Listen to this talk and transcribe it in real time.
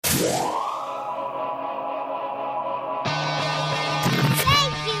Thank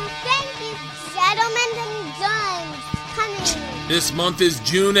you, gentlemen and guns. Coming. This month is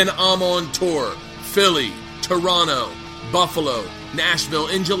June and I'm on tour. Philly, Toronto, Buffalo, Nashville.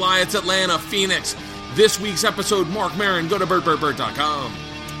 In July, it's Atlanta, Phoenix. This week's episode, Marc Maron. Go to BurtBurtBurt.com.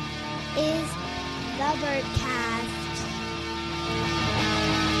 Is the Birdcast.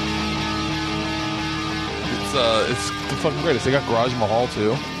 It's the fucking greatest. They got Garage Mahal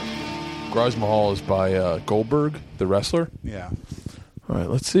too. Garage Mahal is by Goldberg, the wrestler. Yeah. All right,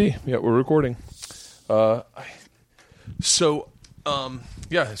 let's see. Yeah, we're recording. Yeah,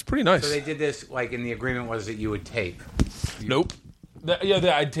 it's pretty nice. So they did this, like, in the agreement was that you would tape. Nope.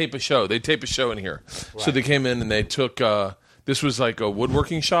 I'd tape a show. They tape a show in here. Right. So they came in and they took. This was like a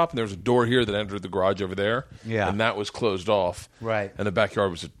woodworking shop, and there was a door here that entered the garage over there. Yeah. And that was closed off. Right. And the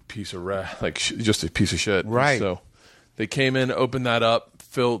backyard was a piece of just a piece of shit. Right. So they came in, opened that up,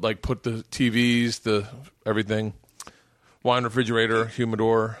 filled, like, put the TVs, the everything, wine refrigerator,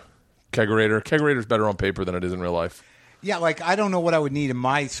 humidor, kegerator. Kegerator's better on paper than it is in real life. Yeah, like, I don't know what I would need, and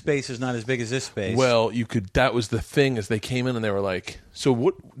my space is not as big as this space. Well, you could. That was the thing, is they came in and they were like, "So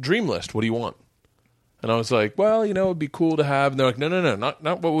what? Dream list? What do you want?" And I was like, "Well, it'd be cool to have." And they're like, "No,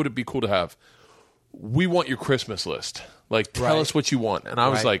 not what would it be cool to have? We want your Christmas list. Like, tell us what you want." And I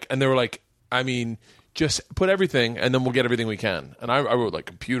was like, and they were like, "I mean, just put everything, and then we'll get everything we can." And I wrote, like,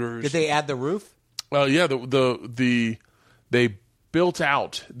 computers. Did they add the roof? Well, yeah, they built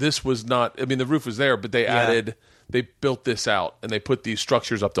out. This was not. I mean, the roof was there, but they added. They built this out, and they put these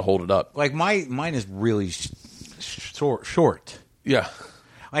structures up to hold it up. Like, mine is really short. Yeah.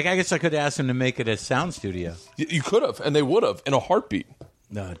 Like, I guess I could ask them to make it a sound studio. You could have, and they would have, in a heartbeat.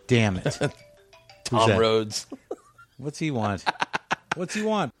 No, damn it. Tom Rhodes. What's he want? What's he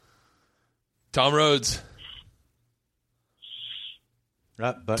want? Tom Rhodes.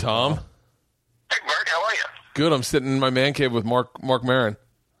 Tom? Hey, Marc, how are you? Good. I'm sitting in my man cave with Marc Maron.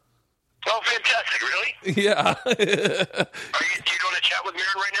 Oh, fantastic. Really? Yeah. Are you doing a chat with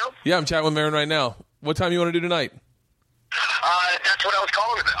Maron right now? Yeah, I'm chatting with Maron right now. What time you want to do tonight? That's what I was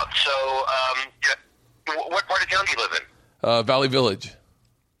calling about. So, what part of town do you live in? Valley Village.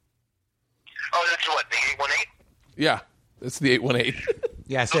 Oh, that's what, the 818? Yeah, that's the 818.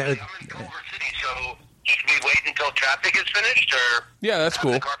 Yeah, I'm in Culver City, so should we wait until traffic is finished, or? Yeah, that's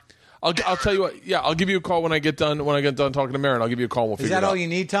cool. I'll tell you what. Yeah, I'll give you a call when I get done. When I get done talking to Maron, I'll give you a call. We'll figure it out. Is that all you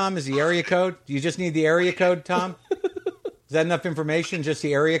need, Tom? Is the area code? Do you just need the area code, Tom? Is that enough information? Just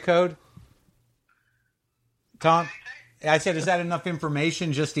the area code, Tom? I said, is that enough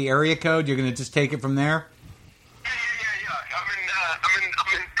information? Just the area code? You're going to just take it from there? Yeah.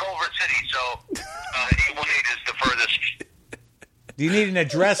 I'm in Culver City, so 818 is the furthest. Do you need an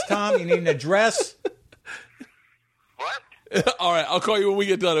address, Tom? You need an address? What? All right, I'll call you when we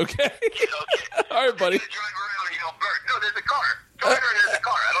get done. Okay. Okay. All right, buddy. Drive around and yell, Bert. No, there's a car. Go ahead, there's a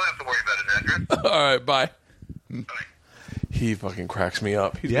car. I don't have to worry about an address. All right, bye. Bye. He fucking cracks me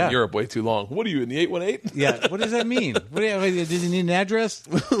up. He's Yeah. been in Europe way too long. What are you, in the 818? Yeah. What does that mean? Does he need an address?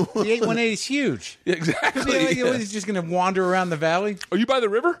 The 818 is huge. Yeah, exactly. He's just going to wander around the valley? Are you by the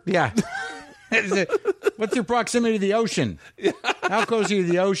river? Yeah. What's your proximity to the ocean? Yeah. How close are you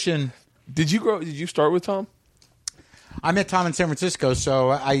to the ocean? Did you start with Tom? I met Tom in San Francisco,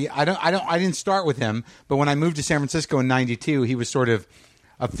 so I didn't start with him, but when I moved to San Francisco in '92, he was sort of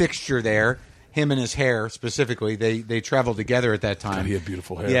a fixture there. Him and his hair specifically, they traveled together at that time. God, he had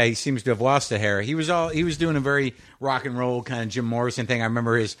beautiful hair. Yeah, he seems to have lost the hair. He was doing a very rock and roll kind of Jim Morrison thing. I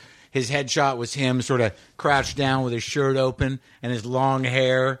remember his headshot was him sort of crouched down with his shirt open and his long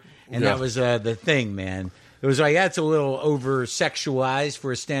hair, and that was the thing, man. It was like, that's a little over-sexualized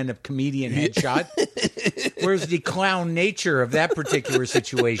for a stand-up comedian headshot. Where's the clown nature of that particular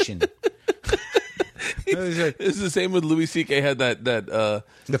situation? It's the same with Louis C.K. had that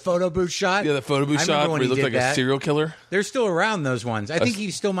the photo booth shot? Yeah, the photo booth shot where he looked like a serial killer. They're still around, those ones. I think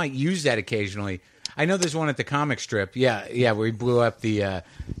he still might use that occasionally. I know there's one at the comic strip. Yeah, where he blew up the... I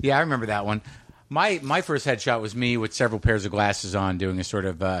remember that one. My first headshot was me with several pairs of glasses on doing a sort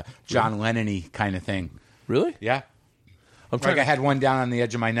of John Lennon-y kind of thing. Really? Yeah. I had one down on the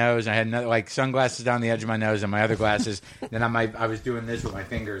edge of my nose. I had another, sunglasses down the edge of my nose and my other glasses. Then I was doing this with my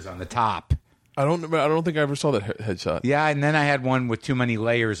fingers on the top. I don't think I ever saw that headshot. Yeah, and then I had one with too many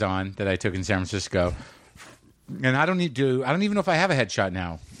layers on that I took in San Francisco. And I don't even know if I have a headshot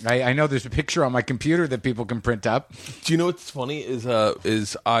now. I know there's a picture on my computer that people can print up. Do you know what's funny is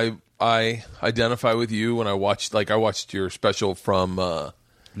I identify with you when I watched your special from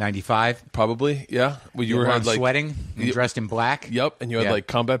 95, probably. Yeah, you were sweating and dressed in black. Yep, and you had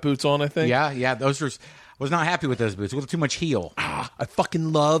combat boots on, I think. Yeah, those were. Was not happy with those boots. A little too much heel. I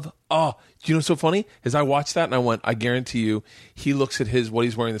fucking love. Oh, do you know what's so funny? Is I watched that and I went, I guarantee you, he looks at what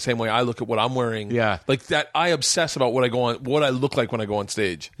he's wearing the same way I look at what I'm wearing. Yeah. Like that, I obsess about what I look like when I go on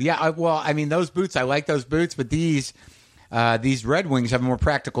stage. Yeah, I mean, those boots, I like those boots, but these Red Wings have a more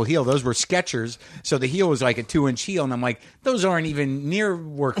practical heel. Those were Skechers, so the heel was like a 2-inch heel, and I'm like, those aren't even near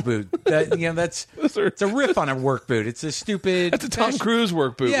work boot. It's a riff on a work boot. It's a stupid. That's a Tom Cruise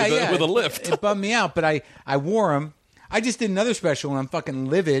work boot with a lift. It bummed me out, but I wore them. I just did another special, and I'm fucking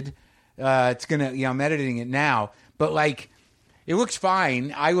livid. It's gonna, I'm editing it now, but like, it looks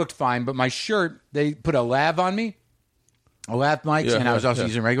fine. I looked fine, but my shirt, they put a lav on me. A lav mic, and I was also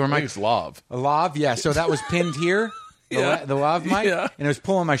using regular mic. It's lav. A lav, yeah. So that was pinned here. The lav mic, and it was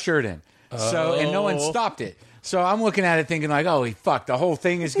pulling my shirt in. So and no one stopped it. So I'm looking at it thinking like, holy fuck, the whole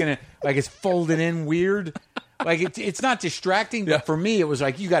thing is gonna like it's folded in weird. Like it's not distracting, but for me it was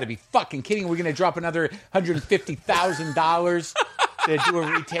like, you got to be fucking kidding. We're gonna drop another $150,000 to do a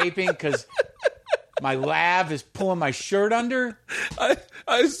retaping because my lav is pulling my shirt under.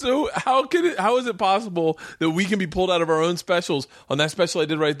 So how is it possible that we can be pulled out of our own specials? On that special I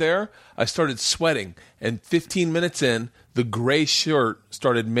did right there, I started sweating, and 15 minutes in, the gray shirt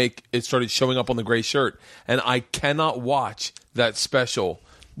started showing up on the gray shirt, and I cannot watch that special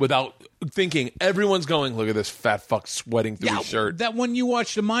without thinking everyone's going, look at this fat fuck sweating through his shirt. That one you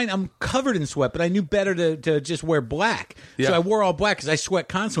watched of mine, I'm covered in sweat, but I knew better to just wear black. Yeah. So I wore all black because I sweat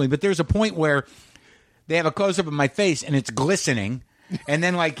constantly. But there's a point where they have a close-up of my face, and it's glistening. And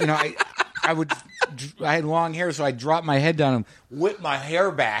then, like, I had long hair, so I dropped my head down and whip my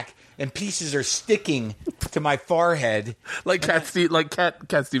hair back, and pieces are sticking to my forehead. Like Cat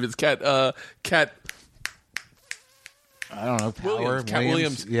Stevens. I don't know, Cat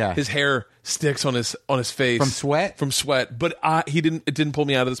Williams. Yeah, his hair sticks on his face from sweat. But it didn't pull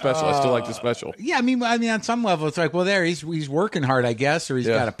me out of the special. I still like the special. Yeah, I mean, on some level, it's like, well, he's working hard, I guess, or he's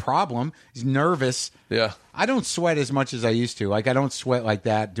got a problem. He's nervous. Yeah, I don't sweat as much as I used to. Like, I don't sweat like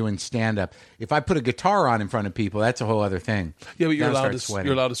that doing stand up. If I put a guitar on in front of people, that's a whole other thing. Yeah, but you're allowed to sweat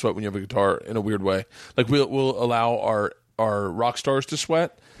when you have a guitar in a weird way. Like we'll allow our rock stars to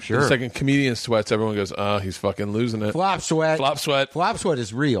sweat. Sure. The second comedian sweats, everyone goes, he's fucking losing it. Flop sweat. Flop sweat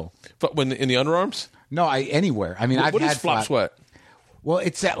is real. When in the underarms? No, anywhere. I mean, I've had flop sweat? Well,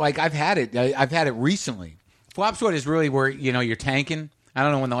 it's that, like, I've had it. I've had it recently. Flop sweat is really where, you're tanking. I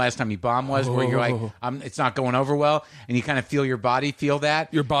don't know when the last time you bombed was, where you're like, it's not going over well, and you kind of feel your body feel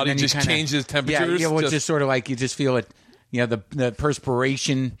that. Your body just changes temperatures? Yeah, well, just sort of like you just feel it. The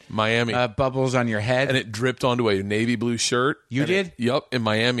perspiration Miami bubbles on your head. And it dripped onto a navy blue shirt. You did? Yep, in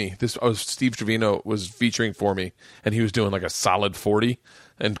Miami. Steve Trevino was featuring for me, and he was doing like a solid 40,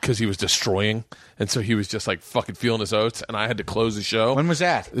 and because he was destroying, and so he was just like fucking feeling his oats, and I had to close the show. When was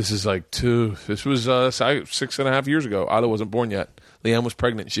that? This was 6.5 years ago. Isla wasn't born yet. Leanne was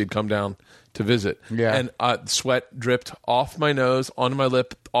pregnant. She had come down to visit. Yeah. And sweat dripped off my nose, onto my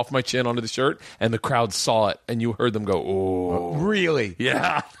lip, off my chin, onto the shirt, and the crowd saw it, and you heard them go, oh. Really?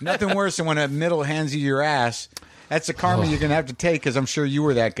 Yeah. Nothing worse than when a middle hands you your ass. That's the karma you're going to have to take, because I'm sure you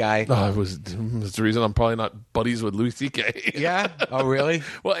were that guy. That's the reason I'm probably not buddies with Louis C.K. Yeah? Oh, really?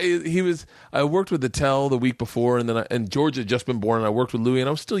 Well, he was. I worked with Attell the week before, and then George had just been born, and I worked with Louis, and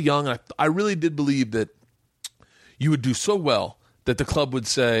I was still young, and I really did believe that you would do so well that the club would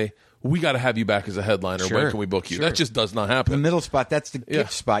say, we got to have you back as a headliner. Sure, when can we book you? Sure. That just does not happen. The middle spot, that's the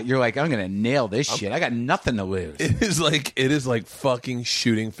gift spot. You're like, I'm going to nail this shit. I got nothing to lose. It is like fucking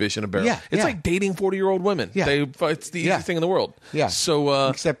shooting fish in a barrel. Yeah, it's like dating 40-year-old women. Yeah. It's the easiest thing in the world. Yeah. So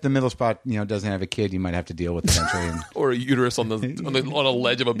except the middle spot, doesn't have a kid. You might have to deal with eventually. Or a uterus on a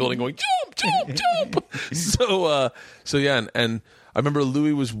ledge of a building going jump. So yeah, and I remember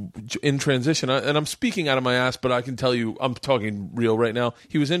Louis was in transition, and I'm speaking out of my ass, but I can tell you, I'm talking real right now.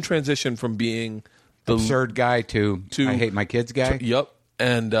 He was in transition from being the absurd guy to I hate my kids guy. Yep.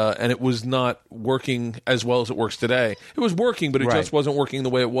 And it was not working as well as it works today. It was working, but it just wasn't working the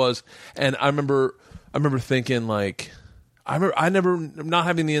way it was. And I remember thinking, like, I never not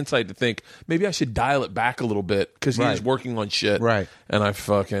having the insight to think maybe I should dial it back a little bit because he was working on shit. Right. And I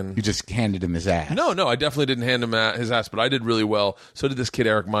fucking... You just handed him his ass. No, I definitely didn't hand him his ass, but I did really well. So did this kid,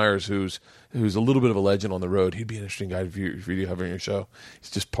 Eric Myers, who's a little bit of a legend on the road. He'd be an interesting guy if you have him on your show.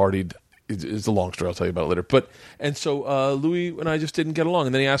 He's just partied. It's a long story. I'll tell you about it later. And so Louis and I just didn't get along.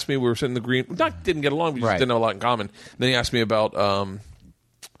 And then he asked me, we were sitting in the green... Not didn't get along, we just didn't have a lot in common. And then he asked me about...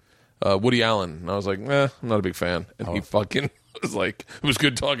 Woody Allen, and I was like, I'm not a big fan. And he fucking I was like, it was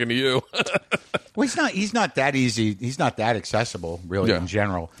good talking to you. Well, he's not that easy. He's not that accessible, really, in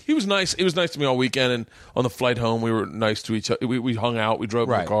general. He was nice. He was nice to me all weekend, and on the flight home, we were nice to each other. We hung out. We drove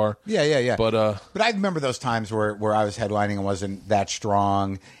in the car. Yeah. But I remember those times where I was headlining and wasn't that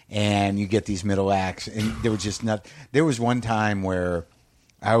strong, and you get these middle acts, and there was just not. There was one time where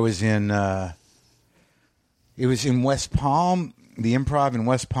I was in. It was in West Palm. The Improv in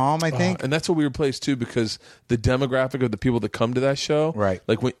West Palm, I think. And that's a weird place, too, because the demographic of the people that come to that show, right?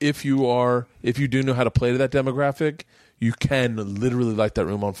 Like, if you do know how to play to that demographic, you can literally light that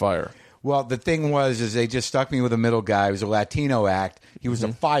room on fire. Well, the thing is they just stuck me with a middle guy. He was a Latino act. He was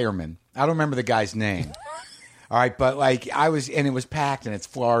a fireman. I don't remember the guy's name. All right, but like and it was packed, and it's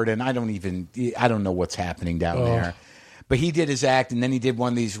Florida, and I don't know what's happening down there. But he did his act, and then he did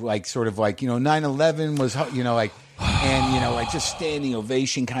one of these, like, sort of like, 9/11 was, like, and, like, just standing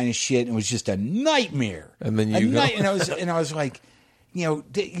ovation kind of shit. And it was just a nightmare. And then and I was like, do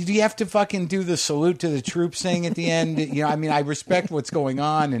you have to fucking do the salute to the troops thing at the end? I respect what's going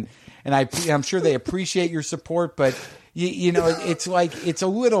on, and I'm sure they appreciate your support, but, it's like, it's a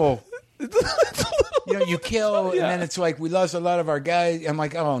little... you kill, and then it's like, we lost a lot of our guys. I'm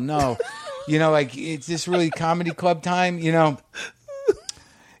like, oh, no. Like, it's this really comedy club time, I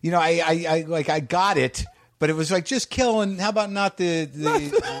got it, but it was like, just kill, and how about not the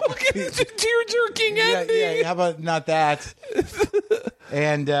tear-jerking ending? Yeah, how about not that?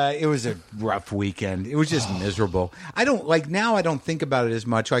 And it was a rough weekend. It was just miserable. I don't think about it as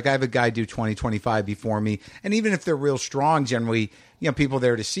much. Like, I have a guy do 20-25 before me, and even if they're real strong, generally, people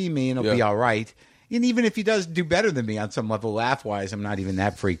there to see me, and it'll be all right. And even if he does do better than me on some level, laugh-wise, I'm not even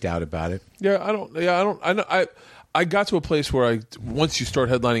that freaked out about it. I got to a place where once you start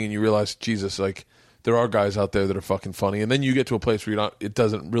headlining and you realize, Jesus, like, there are guys out there that are fucking funny, and then you get to a place where it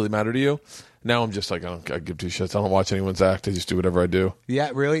doesn't really matter to you. Now I'm just like, I give two shits. I don't watch anyone's act. I just do whatever I do.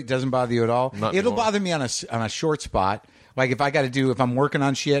 Yeah, really? It doesn't bother you at all? It'll bother me on a short spot. Like, if I'm working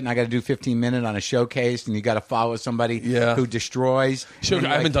on shit and I got to do 15 minutes on a showcase, and you got to follow somebody who destroys. I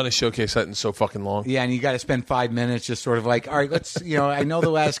haven't done a showcase set in so fucking long. Yeah, and you got to spend 5 minutes just sort of like, all right, let's, I know the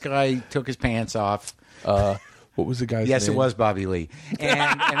last guy took his pants off. What was the guy's name? Yes, it was Bobby Lee. And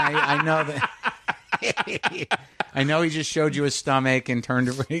I know that. I know he just showed you his stomach and turned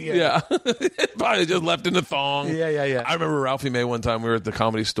it. Yeah. Probably just left in the thong. Yeah. I remember Ralphie May one time. We were at the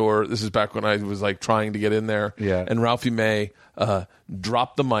Comedy Store. This is back when I was like trying to get in there. Yeah. And Ralphie May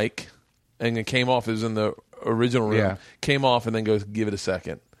dropped the mic and it came off. It was in the original room. Yeah. Came off and then goes, give it a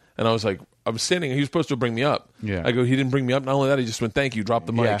second. And I was like, I was sitting. He was supposed to bring me up. Yeah. I go, he didn't bring me up. Not only that, he just went, thank you, dropped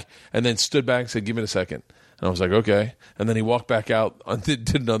the mic, and then stood back and said, give it a second. And I was like, okay. And then he walked back out and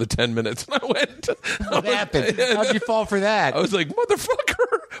did another 10 minutes. And I went. What happened? How'd you fall for that? I was like,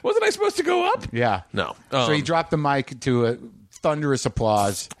 motherfucker, wasn't I supposed to go up? Yeah. No. So he dropped the mic to a thunderous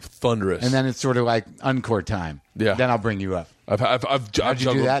applause. Thunderous. And then it's sort of like encore time. Yeah. Then I'll bring you up. How'd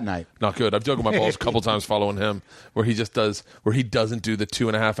you do that night? Not good. I've juggled my balls a couple times following him, where he doesn't do the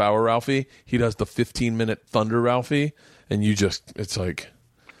 2.5 hour Ralphie. He does the 15-minute thunder Ralphie, and it's like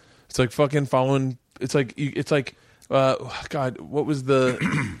fucking following. It's like God, what was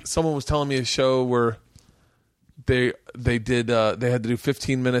someone was telling me a show where they had to do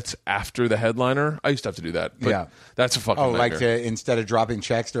 15 minutes after the headliner. I used to have to do that. But that's a fucking nightmare. Like instead of dropping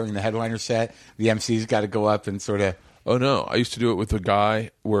checks during the headliner set, the MC's got to go up and sort of. Oh no! I used to do it with a guy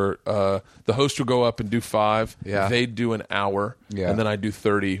where the host would go up and do 5. Yeah. They'd do an hour. Yeah. And then I'd do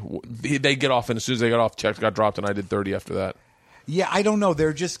 30. They get off, and as soon as they got off, checks got dropped, and I did 30 after that. Yeah, I don't know.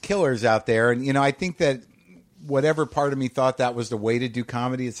 They're just killers out there, and I think that whatever part of me thought that was the way to do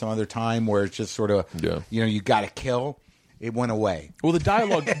comedy at some other time, where it's just sort of you got to kill. It went away. Well, the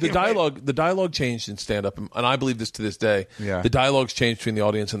dialogue changed in stand-up, and I believe this to this day. Yeah. The dialogue's changed between the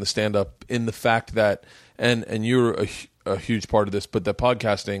audience and the stand-up in the fact that, and you're a huge part of this, but that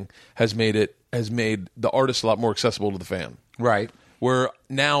podcasting has made the artist a lot more accessible to the fan. Right. Where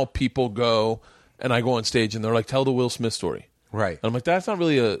now people go, and I go on stage, and they're like, tell the Will Smith story. Right. And I'm like, that's not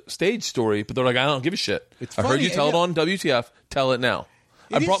really a stage story, but they're like, I don't give a shit. I heard you tell it on WTF. Tell it now.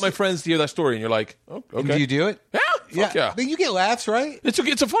 I brought my friends to hear that story, and you're like, oh, okay. And do you do it? Yeah. Fuck yeah. But you get laughs, right? It's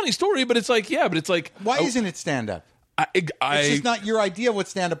a funny story, but it's like, why isn't it stand-up? It's just not your idea of what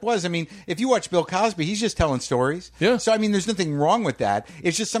stand-up was. I mean, if you watch Bill Cosby, he's just telling stories. Yeah. So, I mean, there's nothing wrong with that.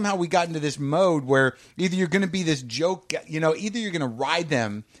 It's just somehow we got into this mode where either you're going to be this joke, either you're going to ride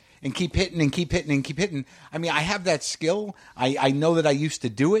them and keep hitting and keep hitting and keep hitting. I mean, I have that skill. I know that I used to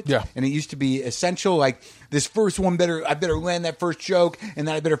do it, and it used to be essential. Like this first one, I better land that first joke, and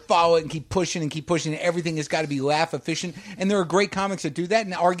then I better follow it and keep pushing and keep pushing. And everything has got to be laugh efficient. And there are great comics that do that,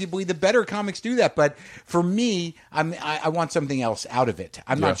 and arguably the better comics do that. But for me, I want something else out of it.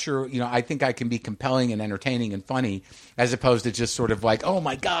 I'm not sure. I think I can be compelling and entertaining and funny, as opposed to just sort of like, oh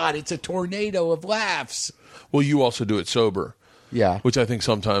my God, it's a tornado of laughs. Well, you also do it sober. Yeah. Which I think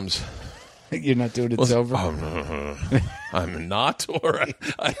sometimes... You're not doing it sober? I'm not. Or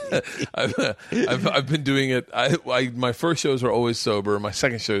I've been doing it. My first shows are always sober. My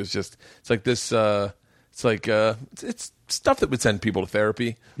second show is just... It's like this... it's stuff that would send people to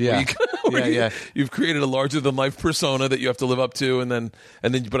therapy. Yeah. You've created a larger-than-life persona that you have to live up to,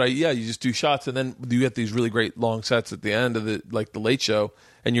 you just do shots, and then you get these really great long sets at the end of the late show,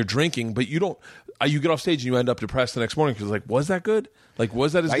 and you're drinking, but you don't... You get off stage and you end up depressed the next morning because, like, was that good? Like,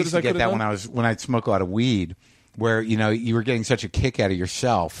 was that as good as I could have done? I used to get that when I'd smoke a lot of weed, where you were getting such a kick out of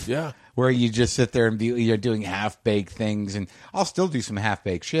yourself. Yeah. Where you just sit there and you're doing half baked things, and I'll still do some half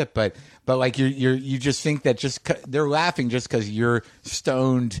baked shit, but like you just think that they're laughing just because your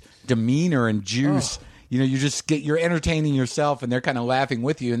stoned demeanor and juice. Oh. You're entertaining yourself, and they're kind of laughing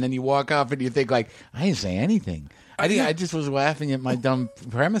with you, and then you walk off and you think like, I didn't say anything. I just was laughing at my dumb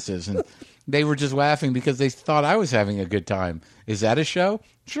premises, and they were just laughing because they thought I was having a good time. Is that a show?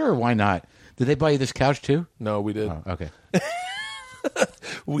 Sure, why not? Did they buy you this couch too? No, we did. Oh, okay.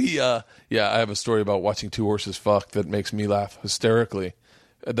 I have a story about watching two horses fuck that makes me laugh hysterically.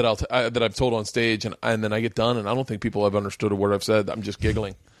 That I've told on stage, and then I get done, and I don't think people have understood a word I've said. I'm just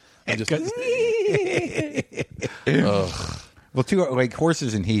giggling. I'm just. Well,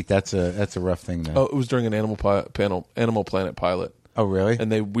 horses in heat. That's a rough thing, though. Oh, it was during an Animal Planet pilot. Oh, really?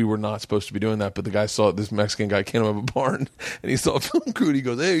 And we were not supposed to be doing that, but the guy saw it. This Mexican guy came out of a barn, and he saw a film crew, and he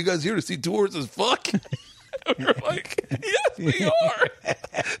goes, "Hey, you guys here to see two horses fuck?" And we were like, "Yes, we are."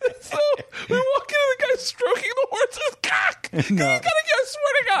 So we walk in, and the guy's stroking the horse's cock. No. I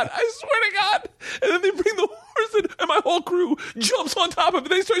swear to God. And then they bring the horse in, and my whole crew jumps on top of it.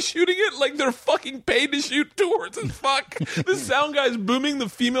 They start shooting it like they're fucking paid to shoot two horses fuck. The sound guy's booming the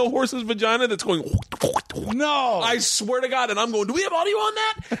female horse's vagina that's going... No. I swear to God. And I'm going, do we have audio on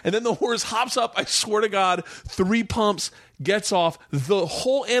that? And then the horse hops up, I swear to God, 3 pumps, gets off. The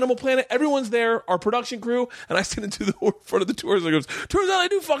whole Animal Planet, everyone's there, our production crew, and I stand into the front of the tours and goes, turns out I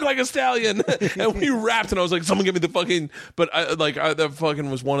do fuck like a stallion. And we rapped, and I was like, someone give me the fucking... But that fucking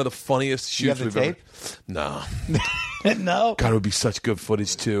was one of the funniest shoots we've ever... No. No? God, it would be such good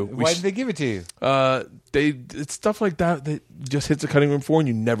footage, too. Why did they give it to you? It's stuff like that just hits the cutting room floor and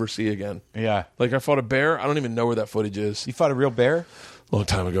you never see again. Yeah. Like I fought a bear. I don't even know where that footage is. You fought a real bear? A long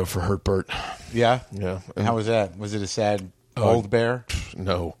time ago for Hurt Bert. Yeah? Yeah. And how was that? Was it a sad old bear?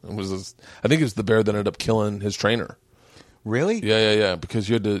 No. I think it was the bear that ended up killing his trainer. Really? Yeah. Because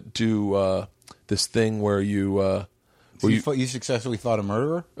you had to do this thing where you... you successfully fought a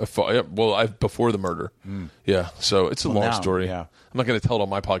murderer? Before the murder. Yeah, so it's a long story. Yeah. I'm not going to tell it on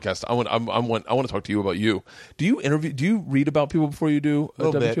my podcast. I want to talk to you about you. Do you read about people before you do a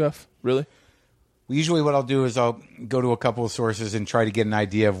WTF? Bit. Really? Well, usually what I'll do is I'll go to a couple of sources and try to get an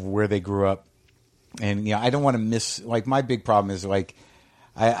idea of where they grew up. And I don't want to miss, like, my big problem is, like,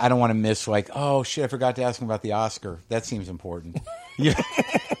 I don't want to miss, like, oh shit, I forgot to ask him about the Oscar. That seems important. Yeah.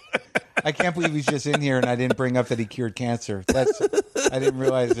 I can't believe he's just in here and I didn't bring up that he cured cancer. I didn't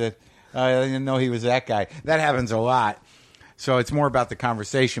realize that. I didn't know he was that guy. That happens a lot. So it's more about the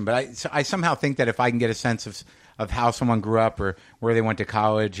conversation. But I somehow think that if I can get a sense of how someone grew up or where they went to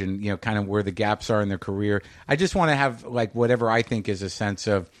college and, kind of where the gaps are in their career, I just want to have, like, whatever I think is a sense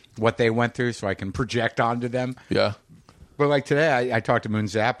of what they went through so I can project onto them. Yeah. But like today, I talked to Moon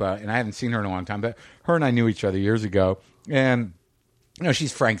Zappa, and I haven't seen her in a long time, but her and I knew each other years ago. And...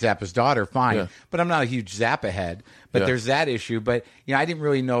 she's Frank Zappa's daughter, fine. Yeah. But I'm not a huge Zappa head. But there's that issue. But, I didn't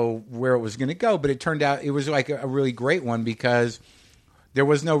really know where it was going to go. But it turned out it was like a really great one because there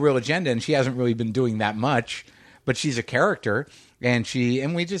was no real agenda. And she hasn't really been doing that much. But she's a character. And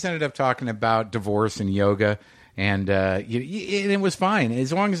we just ended up talking about divorce and yoga. And it was fine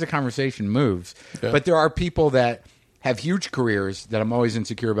as long as the conversation moves. Yeah. But there are people that have huge careers that I'm always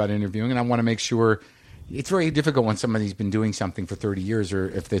insecure about interviewing. And I want to make sure... It's very difficult when somebody's been doing something for 30 years or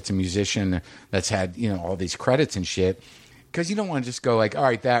if it's a musician that's had, all these credits and shit, because you don't want to just go like, all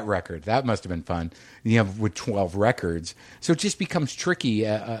right, that record, that must have been fun, with 12 records. So it just becomes tricky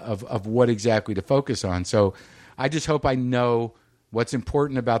of what exactly to focus on. So I just hope I know what's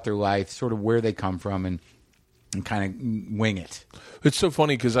important about their life, sort of where they come from. And and kind of wing it. It's so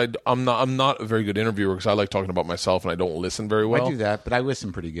funny because I'm not a very good interviewer because I like talking about myself and I don't listen very well. I do that, but I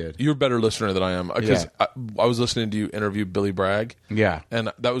listen pretty good. You're a better listener than I am because I was listening to you interview Billy Bragg. Yeah,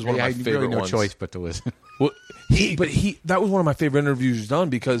 and that was one of my favorite really no ones. choice but to listen. Well, that was one of my favorite interviews he's done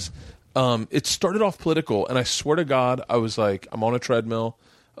because it started off political, and I swear to God, I was like, I'm on a treadmill.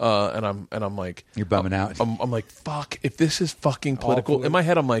 And I'm like, you're bumming out. I'm like, fuck, if this is fucking political. In my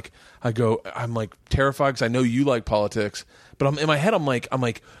head, I'm like terrified because I know you like politics, but in my head, I'm like,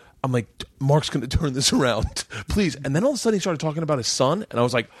 Mark's going to turn this around, please. And then all of a sudden, he started talking about his son, and I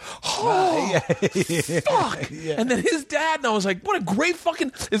was like, oh, fuck. Yeah. And then his dad, and I was like, what a great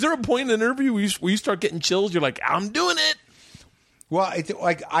fucking. Is there a point in an interview where you start getting chills? You're like, I'm doing it. Well, it's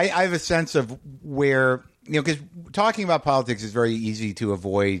like I have a sense of where. Because talking about politics is very easy to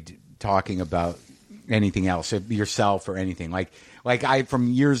avoid talking about anything else, yourself or anything. Like I, from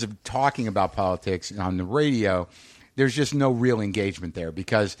years of talking about politics on the radio, there's just no real engagement there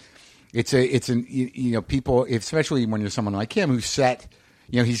because people, especially when you're someone like him who's set,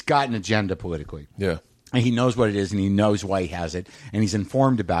 he's got an agenda politically. Yeah. And he knows what it is, and he knows why he has it, and he's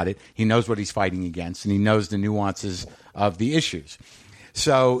informed about it. He knows what he's fighting against, and he knows the nuances of the issues.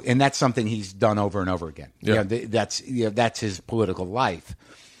 So, and that's something he's done over and over again. Yeah. That's his political life.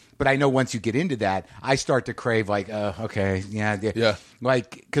 But I know once you get into that, I start to crave okay, yeah.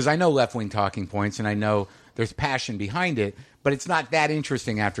 Like, because I know left-wing talking points, and I know there's passion behind it, but it's not that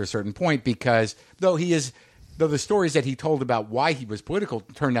interesting after a certain point because though the stories that he told about why he was political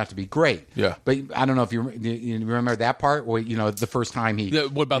turned out to be great. Yeah. But I don't know if you remember that part where, the first time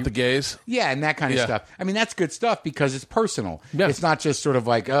what about the gays? Yeah, and that kind of stuff. I mean, that's good stuff because it's personal. Yeah. It's not just sort of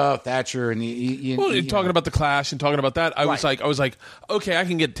like, oh, Thatcher and talking about the Clash and talking about that, I was like, okay, I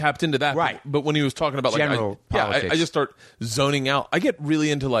can get tapped into that. Right. But when he was talking about general politics. I just start zoning out. I get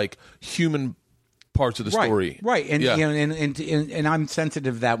really into like human parts of the story. Right. And and I'm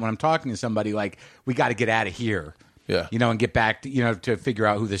sensitive to that when I'm talking to somebody like, we got to get out of here. Yeah. And get back to, to figure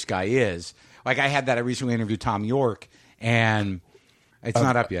out who this guy is. Like I recently interviewed Tom York and it's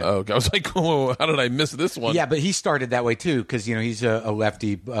not up yet. Okay. I was like, oh, how did I miss this one? Yeah, but he started that way too because, he's a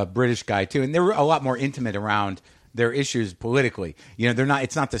lefty British guy too. And they were a lot more intimate around their issues politically. They're not.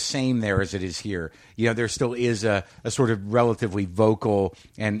 It's not the same there as it is here. There still is a sort of relatively vocal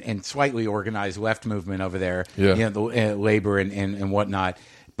and slightly organized left movement over there. Yeah. The labor and whatnot.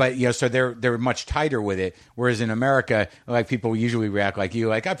 But so they're much tighter with it. Whereas in America, like people usually react like you,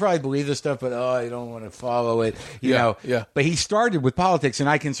 like I probably believe this stuff, but I don't want to follow it. You know. Yeah. But he started with politics, and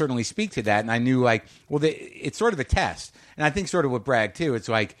I can certainly speak to that. And I knew it's sort of a test. And I think sort of with Bragg too. It's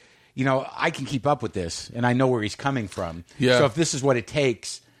like. I can keep up with this, and I know where he's coming from. Yeah. So if this is what it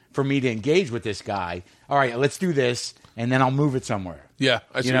takes for me to engage with this guy, all right, let's do this, and then I'll move it somewhere. Yeah,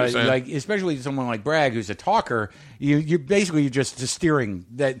 I see what you're saying. Like especially someone like Bragg, who's a talker, you're basically just steering.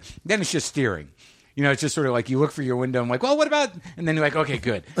 Then it's just steering. It's just sort of like you look for your window and like, well, what about? And then you're like, okay,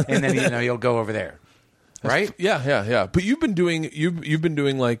 good, and then you'll go over there, right? Yeah. But you've been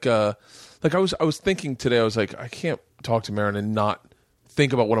doing like I was thinking today. I was like, I can't talk to Maron and not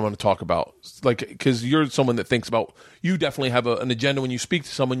think about what I'm going to talk about, like because you're someone that thinks about. You definitely have an agenda when you speak to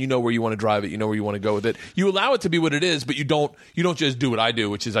someone. You know where you want to drive it. You know where you want to go with it. You allow it to be what it is, but you don't just do what I do,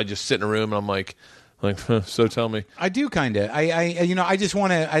 which is I just sit in a room and I'm like, so tell me. I do kind of. I just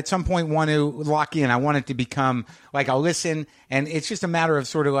want to at some point want to lock in. I want it to become like I'll listen, and it's just a matter of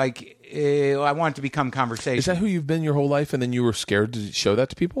sort of like I want it to become conversation. Is that who you've been your whole life, and then you were scared to show that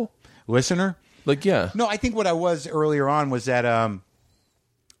to people? Listener, like yeah. No, I think what I was earlier on was that.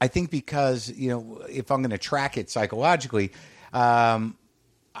 I think because, if I'm going to track it psychologically,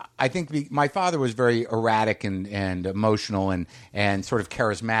 I think my father was very erratic and emotional and sort of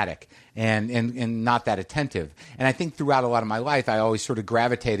charismatic and not that attentive. And I think throughout a lot of my life, I always sort of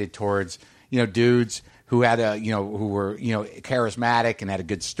gravitated towards, dudes who had who were, charismatic and had a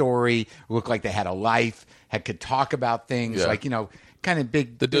good story, looked like they had a life, could talk about things like, kind of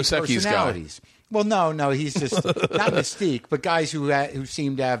big Dos Equis personalities. Guy. Well, no, he's just not mystique, but guys who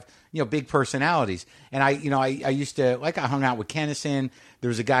seem to have big personalities. And I used to I hung out with Kennison. There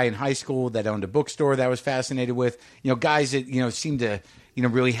was a guy in high school that owned a bookstore that I was fascinated with. Guys that seemed to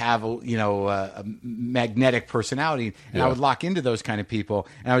really have a magnetic personality, and I would lock into those kind of people.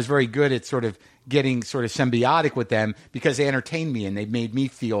 And I was very good at sort of getting sort of symbiotic with them because they entertained me and they made me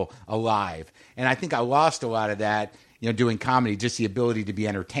feel alive. And I think I lost a lot of that. Doing comedy, just the ability to be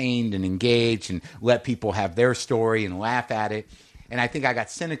entertained and engaged and let people have their story and laugh at it. And I think I got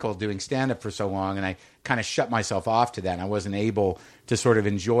cynical doing stand-up for so long, and I kind of shut myself off to that. And I wasn't able to sort of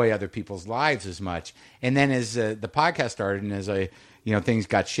enjoy other people's lives as much. And then as the podcast started, and as things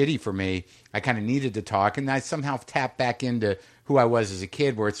got shitty for me, I kind of needed to talk, and I somehow tapped back into who I was as a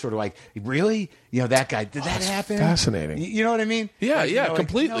kid, where it's sort of like, really? That guy, did that happen? Fascinating. You know what I mean? Yeah, Like,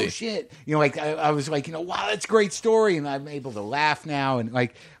 completely. Like, no shit. I was like, wow, that's a great story, and I'm able to laugh now, and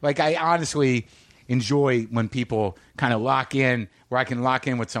like I honestly enjoy when people kind of lock in, where I can lock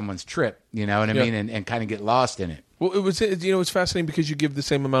in with someone's trip, you know what I mean, and kind of get lost in it. Well, it's fascinating because you give the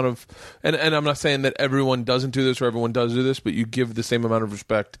same amount of, and I'm not saying that everyone doesn't do this or everyone does do this, but you give the same amount of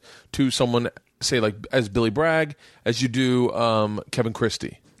respect to someone, say like as Billy Bragg, as you do Kevin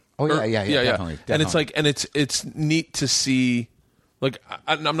Christie. Oh yeah, definitely. And it's like, and it's neat to see. Like,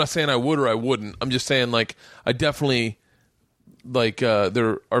 I'm not saying I would or I wouldn't. I'm just saying, like, I definitely, like,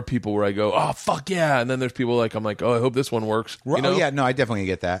 there are people where I go, oh fuck yeah, and then there's people like, I'm like, oh, I hope this one works. You know? Oh yeah, no, I definitely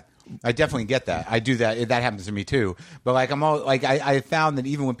get that. I do that. That happens to me too. But like, I found that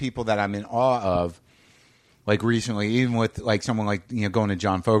even with people that I'm in awe of, like recently, even with like someone like, going to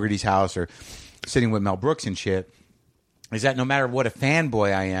John Fogerty's house or sitting with Mel Brooks and shit, is that no matter what a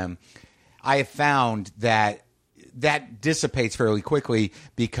fanboy I am, I have found that dissipates fairly quickly,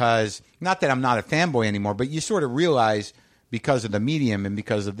 because not that I'm not a fanboy anymore, but you sort of realize, because of the medium and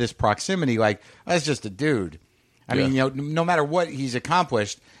because of this proximity, like, that's just a dude. I mean, no matter what he's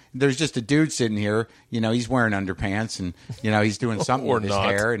accomplished, there's just a dude sitting here. He's wearing underpants, and he's doing something with his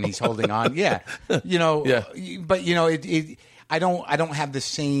hair, and he's holding on. Yeah, Yeah. But I don't have the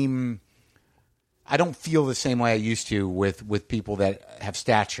same. I don't feel the same way I used to with people that have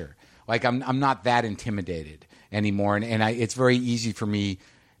stature. Like, I'm not that intimidated anymore, and it's very easy for me.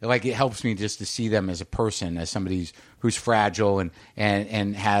 Like, it helps me just to see them as a person, as somebody who's fragile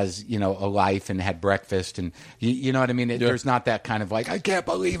and has, a life and had breakfast, and you know what I mean? There's not that kind of like, I can't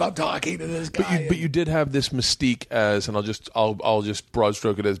believe I'm talking to this guy. But you did have this mystique as, and I'll just broad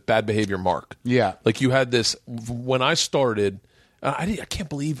stroke it as bad behavior Mark. Yeah. Like, you had this when I started. I can't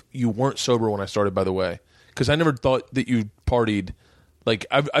believe you weren't sober when I started, by the way, because I never thought that you partied. Like,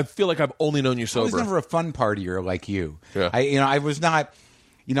 I feel like I've only known you sober. I was never a fun partier like you. Yeah. I was not.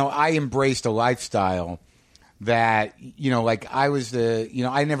 I embraced a lifestyle that, like, I was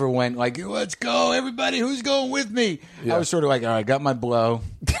I never went like, let's go, everybody, who's going with me? Yeah. I was sort of like, all right, I got my blow,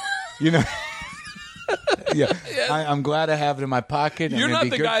 Yeah. I'm glad I have it in my pocket. You're not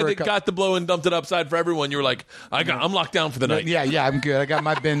the guy that got the blow and dumped it upside for everyone. You were like, I'm locked down for the night. Yeah, I'm good. I got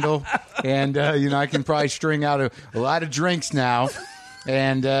my bindle, and I can probably string out a lot of drinks now,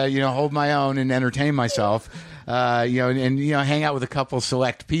 and hold my own and entertain myself. And hang out with a couple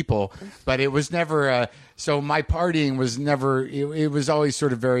select people, but it was never. So my partying was never. It was always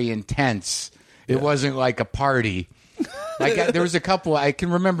sort of very intense. It wasn't like a party. Like, there was a couple. I can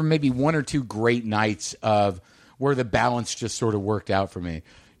remember maybe one or two great nights of where the balance just sort of worked out for me.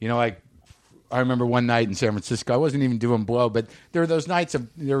 Like, I remember one night in San Francisco. I wasn't even doing blow, but there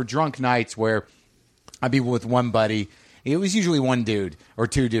were drunk nights where I'd be with one buddy. It was usually one dude or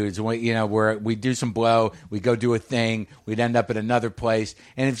two dudes, where we'd do some blow, we'd go do a thing, we'd end up at another place.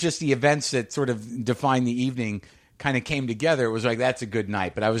 And it's just the events that sort of define the evening kind of came together. It was like, that's a good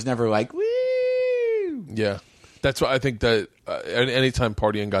night. But I was never like, woo! Yeah. That's why I think that anytime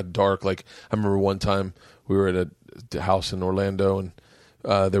partying got dark, like, I remember one time we were at a house in Orlando,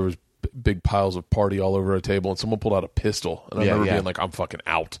 and there was big piles of party all over a table, and someone pulled out a pistol, and I remember being like, I'm fucking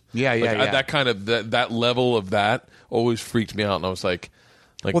out. That kind of that level of that always freaked me out, and I was like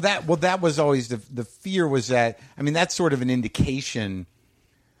that was always the fear, was that, I mean, that's sort of an indication.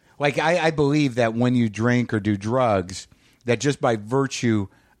 Like, I believe that when you drink or do drugs, that just by virtue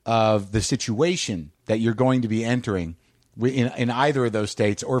of the situation that you're going to be entering in either of those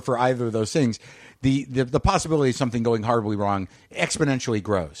states, or for either of those things, the possibility of something going horribly wrong exponentially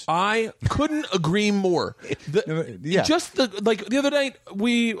grows. I couldn't agree more. Just the other night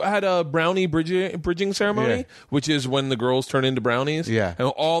we had a brownie bridging ceremony, which is when the girls turn into brownies. Yeah, and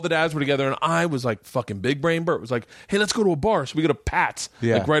all the dads were together, and I was like, fucking big brain Bert was like, hey, let's go to a bar. So we go to Pat's,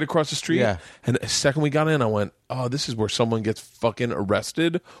 like right across the street. Yeah. And the second we got in, I went, oh, this is where someone gets fucking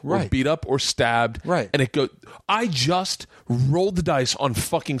arrested or beat up or stabbed. Right. And I just rolled the dice on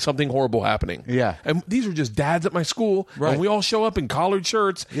fucking something horrible happening. Yeah. And these are just dads at my school. Right. And we all show up in collared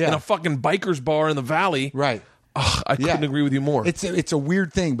shirts in a fucking biker's bar in the valley. Right. Ugh, I couldn't agree with you more. It's a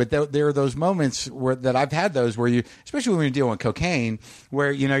weird thing, but there are those moments that I've had those where you, especially when you're dealing with cocaine,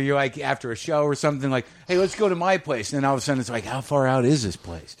 where, you're like, after a show or something, like, hey, let's go to my place. And then all of a sudden it's like, how far out is this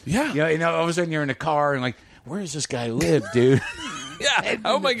place? Yeah. All of a sudden you're in a car and like, where does this guy live, dude? Yeah,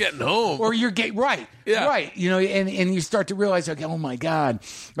 how am I getting home? Or you're right. You know, and you start to realize, like, oh my God,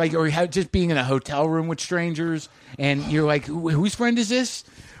 like, or just being in a hotel room with strangers, and you're like, whose friend is this?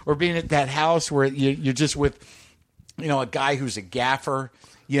 Or being at that house where you're just with, you know, a guy who's a gaffer,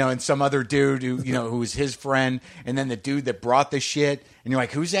 you know, and some other dude who, you know, who was his friend, and then the dude that brought the shit, and you're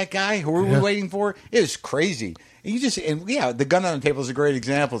like, who's that guy? Who are we waiting for? It was crazy. And the gun on the table is a great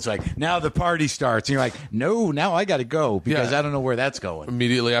example. It's like, now the party starts, and you're like, no, now I got to go because I don't know where that's going.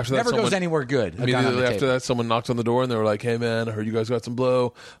 Immediately after that, never goes anywhere good. Immediately after that, someone knocked on the door, and they were like, hey man, I heard you guys got some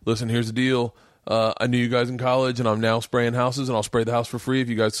blow. Listen, here's the deal. I knew you guys in college, and I'm now spraying houses, and I'll spray the house for free if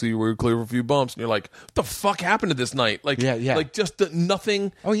you guys see we're clear of a few bumps. And you're like, what the fuck happened to this night? Like, like just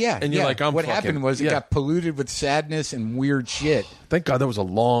nothing. Oh yeah, and you're like, what happened was it got polluted with sadness and weird shit. Thank God that was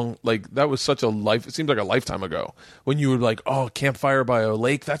that was such a life. It seems like a lifetime ago when you were like, oh, campfire by a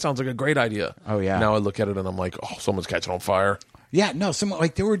lake. That sounds like a great idea. Oh yeah. Now I look at it and I'm like, oh, someone's catching on fire. Yeah, no,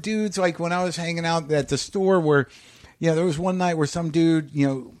 there were dudes like when I was hanging out at the store where, you know, there was one night where some dude, you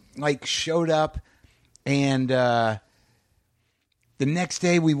know, like showed up. And the next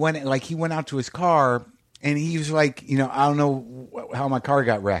day we went, like he went out to his car and he was like, you know, I don't know how my car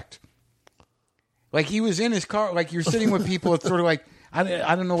got wrecked. Like he was in his car, like you're sitting with people. It's sort of like, I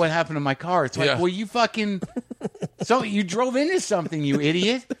don't know what happened to my car. It's like, well, you fucking, you drove into something, you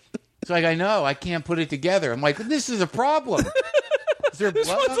idiot. It's like, I know, I can't put it together. I'm like, this is a problem. Is there this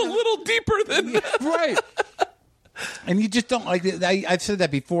one's a little deeper than that. Right. And you just don't like it. I've said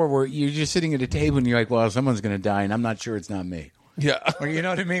that before, where you're just sitting at a table and you're like, "Well, someone's going to die, and I'm not sure it's not me." Yeah, or you know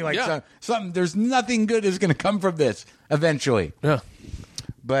what I mean? Like something. There's nothing good is going to come from this eventually. Yeah,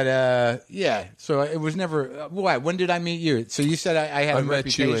 but So it was never. What? When did I meet you? So you said I had a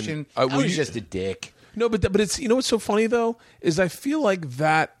reputation. I was just a dick. No, but it's, you know what's so funny though is I feel like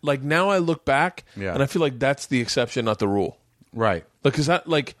that, like now I look back and I feel like that's the exception, not the rule. Right. Because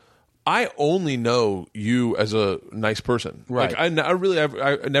I only know you as a nice person. Right. Like,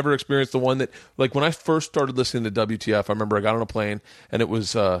 I never experienced the one that, like, when I first started listening to WTF, I remember I got on a plane, and it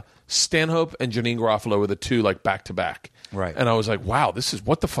was Stanhope and Janine Garofalo were the two, like, back-to-back. Right. And I was like, wow,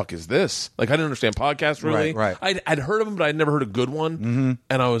 what the fuck is this? Like, I didn't understand podcasts, really. Right. I'd heard of them, but I'd never heard a good one. Mm-hmm.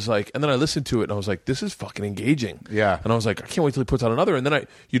 And I was like, and then I listened to it, and I was like, this is fucking engaging. Yeah. And I was like, I can't wait till he puts out another. And then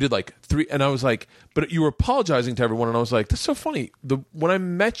you did, like, 3, and I was like, but you were apologizing to everyone, and I was like, that's so funny. When I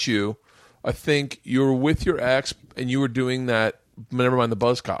met you, I think you were with your ex, and you were doing that, never mind the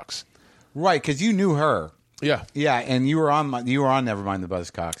Buzzcocks. Right, because you knew her. Yeah. Yeah, and you were on Nevermind the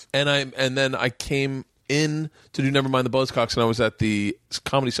Buzzcocks. And then I came in to do Nevermind the Buzzcocks, and I was at the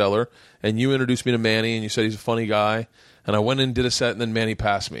Comedy Cellar, and you introduced me to Manny, and you said he's a funny guy, and I went in and did a set, and then Manny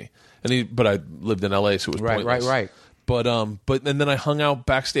passed me, but I lived in LA, so it was pointless. Right. But and then I hung out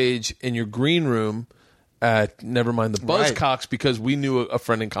backstage in your green room at Nevermind the Buzzcocks because we knew a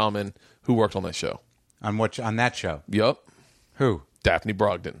friend in common who worked on that show. On that show? Yup. Who? Daphne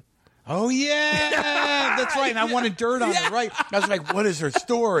Brogdon. Oh, yeah. That's right. And I wanted dirt on it, right? I was like, what is her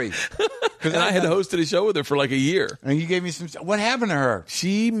story? And I had hosted a show with her for like a year. And you gave me some... What happened to her?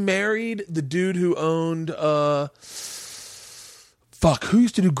 She married the dude who owned... who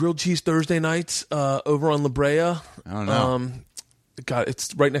used to do grilled cheese Thursday nights over on La Brea? I don't know. God,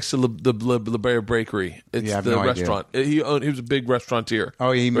 it's right next to the La Brea Bakery. It's the restaurant. He was a big restaurateur.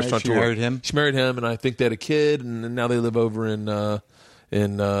 Oh, she married him? She married him, and I think they had a kid, and now they live over in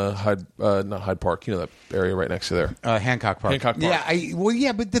Hyde, not Hyde Park, you know, that area right next to there. Hancock Park.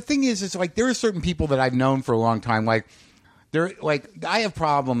 Yeah, but the thing is, it's like there are certain people that I've known for a long time. Like, I have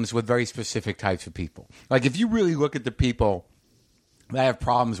problems with very specific types of people. Like, if you really look at the people that I have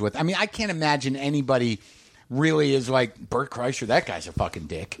problems with, I mean, I can't imagine anybody really is like Bert Kreischer. That guy's a fucking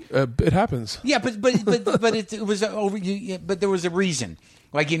dick. It happens. Yeah, but it was over. But there was a reason.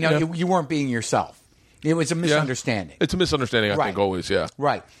 Like, you know, you weren't being yourself. It was a misunderstanding. It's a misunderstanding, I think, always. Yeah,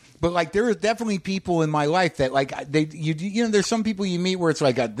 right. But like, there are definitely people in my life that like you know, there's some people you meet where it's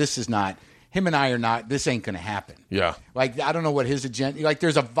like, this is not him and I are not. This ain't going to happen. Yeah. Like, I don't know what his agenda. Like,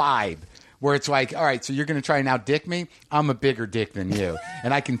 there's a vibe where it's like, all right, so you're going to try and out-dick me? I'm a bigger dick than you.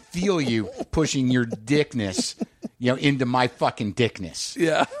 And I can feel you pushing your dickness, you know, into my fucking dickness.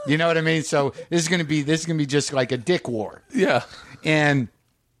 Yeah. You know what I mean? So this is going to be just like a dick war. Yeah. And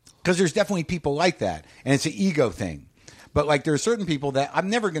because there's definitely people like that. And it's an ego thing. But like, there are certain people that I'm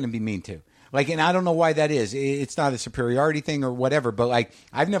never going to be mean to. Like, and I don't know why that is. It's not a superiority thing or whatever, but like,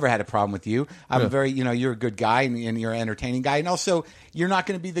 I've never had a problem with you. I'm very, you know, you're a good guy and you're an entertaining guy. And also, you're not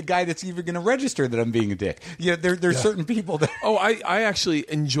going to be the guy that's even going to register that I'm being a dick. There's certain people that. Oh, I actually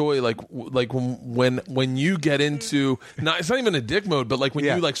enjoy like when you get into it's not even a dick mode, but like when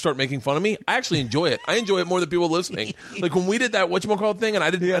you like start making fun of me, I actually enjoy it. I enjoy it more than people listening. Like when we did that whatchamacallit thing, and I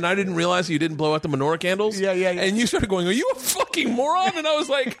didn't realize you didn't blow out the menorah candles. Yeah. And you started going, "Are you a fucking moron?" And I was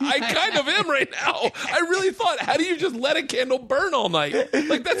like, "I kind of am right now." I really thought, how do you just let a candle burn all night?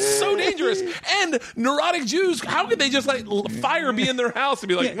 Like that's so dangerous. And neurotic Jews, how could they just let fire be in their house and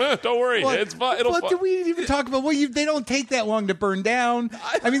be like, "Don't worry, it's fine." Well, do we even talk about? Well, they don't take that long to burn down.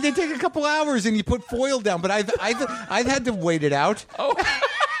 I mean, they take a couple hours, and you put foil down. But I've had to wait it out. Oh.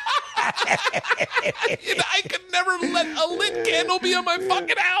 I could never let a lit candle be in my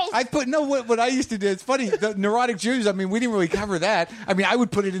fucking house. What I used to do, it's funny, the neurotic Jews, I mean, we didn't really cover that. I mean, I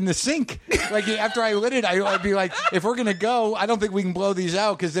would put it in the sink. Like, after I lit it, I'd be like, if we're going to go, I don't think we can blow these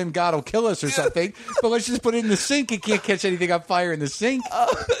out because then God will kill us or something. But let's just put it in the sink. It can't catch anything on fire in the sink.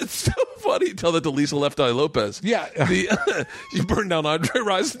 That's so funny. Tell that to Lisa Left Eye Lopez. Yeah. She burned down Andre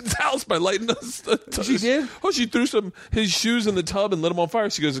Rison's house by lighting us. She did? Oh, she threw his shoes in the tub and lit them on fire.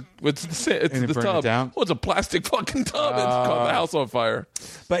 She goes, it's the tub. It down? Well, it's a plastic fucking tub. It caught the house on fire.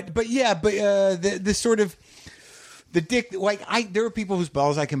 But the sort of the dick, like there are people whose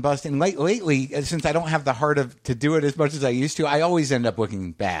balls I can bust, and lately, since I don't have the heart to do it as much as I used to, I always end up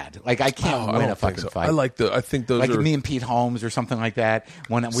looking bad. Like I can't win a fucking fight. I think those like are me and Pete Holmes or something like that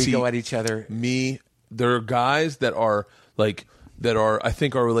when we go at each other. There are guys that are I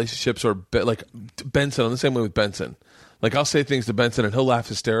think our relationships are like Benson. I'm the same way with Benson. Like I'll say things to Benson and he'll laugh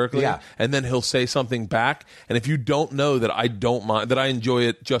hysterically, and then he'll say something back. And if you don't know that I don't mind, that I enjoy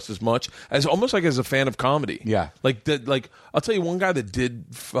it just as much as almost like as a fan of comedy. Yeah, like that. Like I'll tell you one guy that did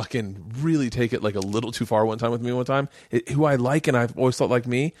fucking really take it like a little too far one time with me. One time, who I like and I've always thought like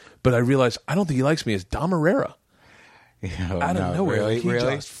me, but I realized I don't think he likes me. Is Dom Herrera. Out of nowhere, really?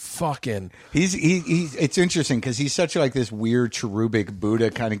 Just fucking. He's it's interesting because he's such like this weird cherubic Buddha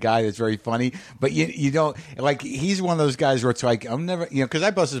kind of guy that's very funny, but you don't like. He's one of those guys where it's like I'm never because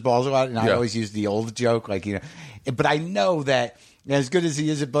I bust his balls a lot and I always use the old joke like but I know that. As good as he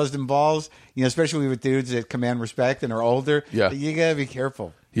is at busting balls, especially with dudes that command respect and are older, you gotta be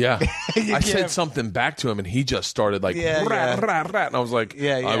careful. Yeah, I said something back to him, and he just started like, rat, and I was like,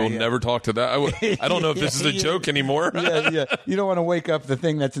 I will never talk to that. I don't know if this is a joke anymore. You don't want to wake up the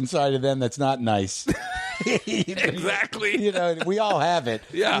thing that's inside of them that's not nice. Exactly. We all have it.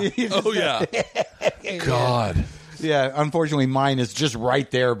 Yeah. Oh yeah. God. Yeah, unfortunately, mine is just right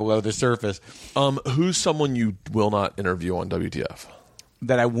there below the surface. Who's someone you will not interview on WTF?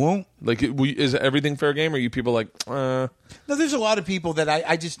 That I won't? Like, is everything fair game? Or are you people like, No, there's a lot of people that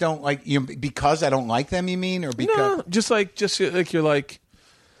I just don't like, because I don't like them, you mean? Or because... No, just like you're like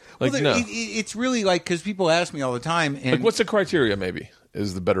well, no. It's really like, because people ask me all the time. And like, what's the criteria, maybe?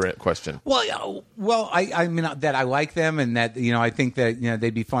 Is the better question. Well, I mean that I like them and that I think that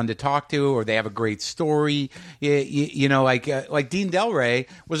they'd be fun to talk to or they have a great story. Like Dean Del Rey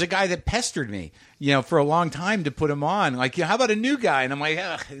was a guy that pestered me, for a long time to put him on. Like, how about a new guy? And I'm like,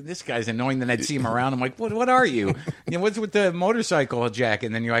 this guy's annoying. Then I'd see him around. I'm like, what are you? What's with the motorcycle jacket?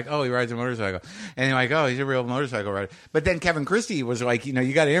 And then you're like, oh, he rides a motorcycle. And you're like, oh, he's a real motorcycle rider. But then Kevin Christie was like, you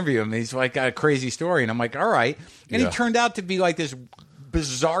got to interview him. He's like got a crazy story. And I'm like, all right. And he turned out to be like this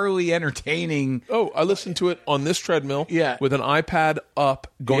bizarrely entertaining. Oh, I listened to it on this treadmill with an iPad up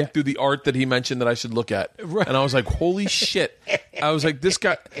going through the art that he mentioned that I should look at. Right. And I was like, holy shit. I was like, this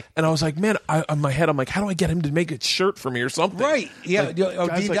guy. And I was like, man, in my head, I'm like, how do I get him to make a shirt for me or something? Right. Yeah.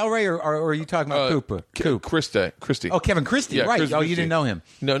 Dean Del Rey or are you talking about Cooper? Christie. Oh, Kevin Christie. Yeah, right. Christie. You didn't know him.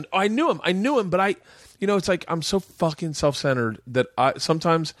 No, I knew him, but it's like I'm so fucking self-centered that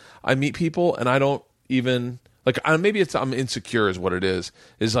sometimes I meet people and I don't even... Like, maybe I'm insecure is what it is.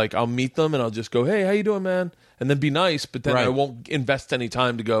 Is like, I'll meet them and I'll just go, hey, how you doing, man? And then be nice, but then I won't invest any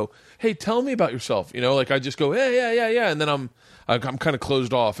time to go, hey, tell me about yourself. Like, I just go, hey, yeah. And then I'm kind of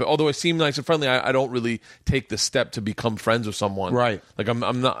closed off. Although I seem nice and friendly, I don't really take the step to become friends with someone. Right. Like, I'm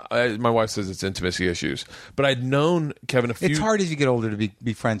not, my wife says it's intimacy issues. But I'd known Kevin a few... It's hard as you get older to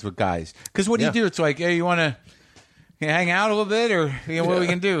be friends with guys. Because what do you do? It's like, hey, you want to... hang out a little bit, or what we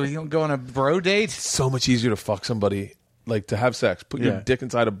can do? You go on a bro date? It's so much easier to fuck somebody, like to have sex, put your dick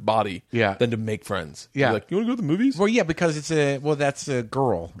inside a body, than to make friends. Yeah, you're like, you want to go to the movies? Well, because that's a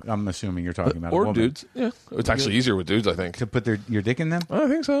girl. I'm assuming you're talking about, or dudes. Yeah, it's actually easier with dudes, I think, to put your dick in them. I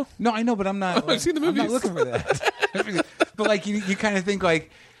think so. No, I know, but I'm not. I've seen the movies. I'm not looking for that. But like, you kind of think like.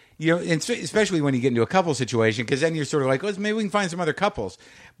 And especially when you get into a couple situation, because then you're sort of like, maybe we can find some other couples.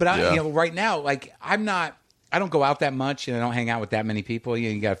 But right now, like, I'm not. I don't go out that much, and I don't hang out with that many people.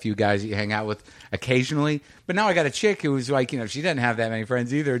 You got a few guys that you hang out with occasionally. But now I got a chick who's like, she doesn't have that many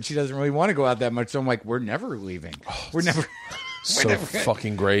friends either, and she doesn't really want to go out that much. So I'm like, we're never leaving. We're never. So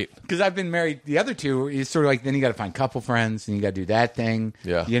fucking great. Because I've been married. The other two is sort of like, then you got to find couple friends, and you got to do that thing.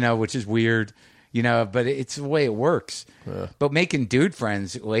 Yeah. Which is weird. But it's the way it works. Yeah. But making dude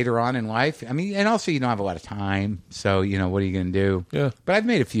friends later on in life, I mean, and also you don't have a lot of time. So, what are you going to do? Yeah. But I've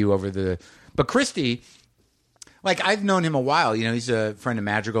made a few But Christy, like, I've known him a while. He's a friend of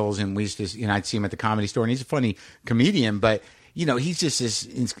Madrigal's, and we used to, I'd see him at the Comedy Store, and he's a funny comedian, but, he's just this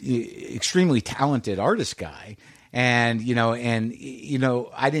extremely talented artist guy. And,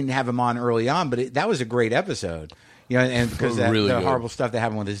 I didn't have him on early on, but that was a great episode, and because really the good. horrible stuff that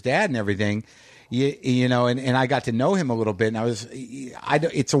happened with his dad and everything. And I got to know him a little bit, and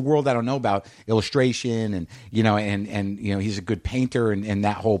it's a world I don't know about, illustration, and he's a good painter, and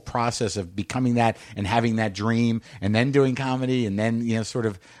that whole process of becoming that and having that dream, and then doing comedy, and then sort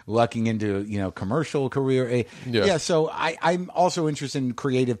of lucking into commercial career. Yeah. So I'm also interested in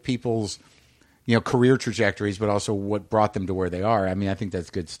creative people's career trajectories, but also what brought them to where they are. I mean, I think that's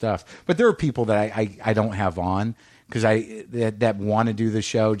good stuff. But there are people that I don't have on, because that want to do the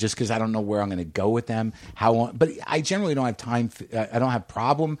show, just because I don't know where I'm going to go with them. But I generally don't have time. I don't have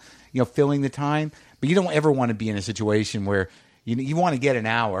problem, filling the time. But you don't ever want to be in a situation where you want to get an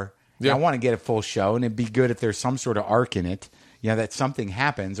hour. Yeah. I want to get a full show, and it'd be good if there's some sort of arc in it. That something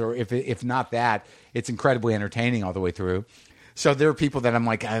happens, or if not that, it's incredibly entertaining all the way through. So there are people that I'm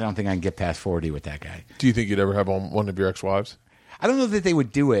like, I don't think I can get past 40 with that guy. Do you think you'd ever have on one of your ex-wives? I don't know that they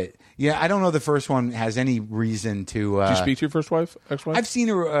would do it. Yeah, I don't know the first one has any reason to... Did you speak to your first wife, ex-wife? I've seen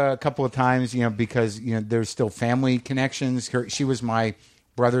her a couple of times, because there's still family connections. She was my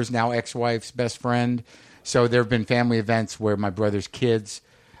brother's now ex-wife's best friend. So there have been family events where my brother's kids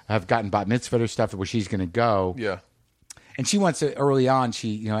have gotten bat mitzvah or stuff where she's going to go. Yeah. And she wants to, early on,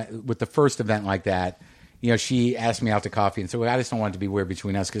 with the first event like that, she asked me out to coffee and said, well, I just don't want it to be weird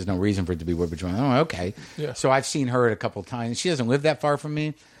between us because there's no reason for it to be weird between us. Oh, okay. Yeah. So I've seen her a couple of times. She doesn't live that far from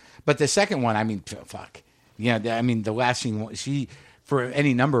me. But the second one, I mean, fuck. The last thing, for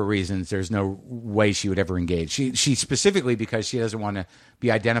any number of reasons, there's no way she would ever engage. She specifically because she doesn't want to be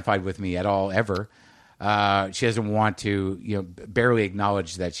identified with me at all, ever. She doesn't want to, barely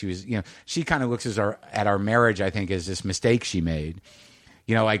acknowledge that she was, she kind of looks at our marriage, I think, as this mistake she made.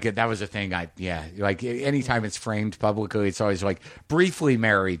 Like that was a thing. Like anytime it's framed publicly, it's always like briefly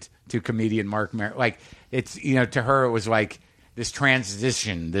married to comedian Marc Maron. Like it's to her it was like this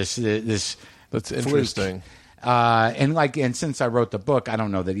transition, this. That's interesting. And since I wrote the book, I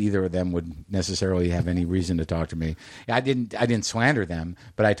don't know that either of them would necessarily have any reason to talk to me. I didn't slander them,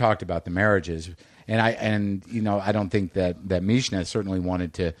 but I talked about the marriages, and I don't think that Mishna certainly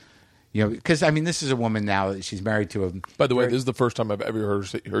wanted to. Because, I mean, this is a woman now that she's married to a... By the way, this is the first time I've ever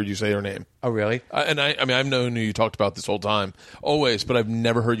heard you say her name. Oh, really? I mean, I've known who you talked about this whole time, always, but I've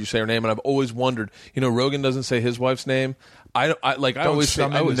never heard you say her name, and I've always wondered. Rogan doesn't say his wife's name. I always say...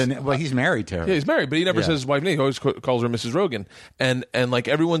 well, he's married to her. Yeah, he's married, but he never says his wife's name. He always calls her Mrs. Rogan. And like,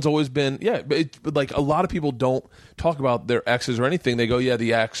 everyone's always been... Yeah, but like, a lot of people don't talk about their exes or anything. They go, yeah,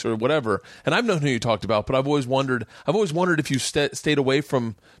 the ex or whatever. And I've known who you talked about, but I've always wondered if you stayed away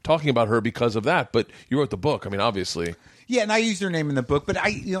from talking about her because of that. But you wrote the book. I mean, obviously. Yeah, and I used her name in the book, but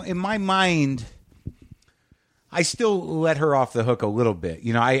in my mind... I still let her off the hook a little bit.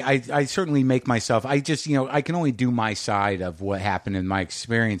 I certainly make myself, I just, I can only do my side of what happened and my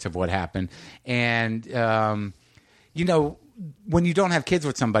experience of what happened. And, when you don't have kids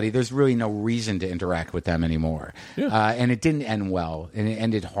with somebody, there's really no reason to interact with them anymore. Yeah. And it didn't end well, and it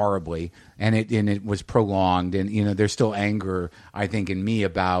ended horribly, and it was prolonged. And, there's still anger, I think, in me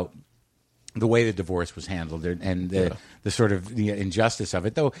about the way the divorce was handled and the sort of the injustice of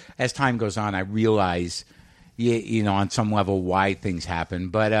it. Though, as time goes on, I realize... on some level why things happen.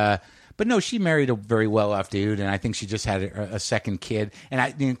 But no, she married a very well-off dude, and I think she just had a second kid.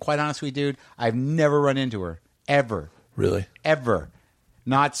 And quite honestly, dude, I've never run into her, ever. Really? Ever.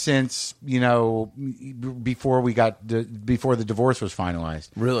 Not since, before the divorce was finalized.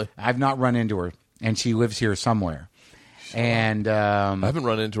 Really? I've not run into her, and she lives here somewhere. And I haven't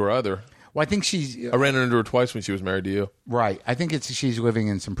run into her either. Well, I think she's... I ran into her twice when she was married to you. Right. I think she's living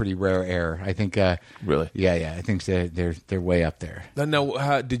in some pretty rare air. I think... really? Yeah. I think they're way up there.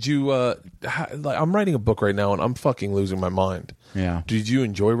 Now, did you... I'm writing a book right now, and I'm fucking losing my mind. Yeah. Did you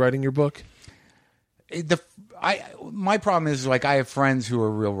enjoy writing your book? My problem is, like, I have friends who are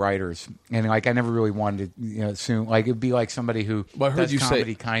real writers, and, like, I never really wanted to, assume... Like, it'd be like somebody who does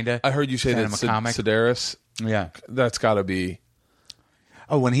comedy, kind of. I heard you say that comic. Sedaris... Yeah. That's got to be...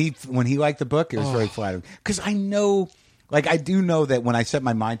 Oh, when he liked the book, it was very flattering. Because I know, like, I do know that when I set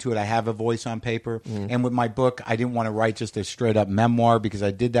my mind to it, I have a voice on paper. And with my book, I didn't want to write just a straight up memoir because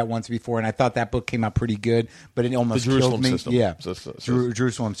I did that once before, and I thought that book came out pretty good, but it almost killed me. System. Yeah,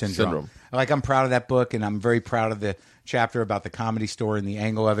 Jerusalem Syndrome. Like, I'm proud of that book, and I'm very proud of the chapter about the Comedy Store and the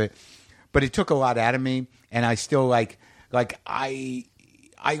angle of it. But it took a lot out of me, and I still like I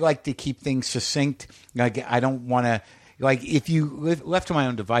like to keep things succinct. Like, I don't want to. Like, if you left to my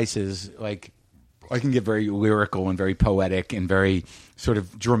own devices, like, I can get very lyrical and very poetic and very sort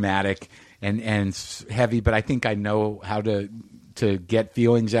of dramatic and heavy, but I think I know how to get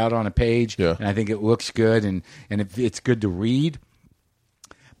feelings out on a page, and I think it looks good and it's good to read.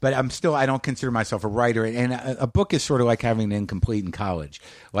 But I don't consider myself a writer, and a book is sort of like having an incomplete in college.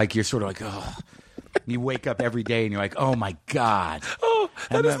 Like, you're sort of like, oh. You wake up every day and you're like, oh my God. Oh,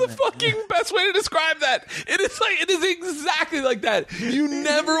 that is the fucking best way to describe that. It is exactly like that. You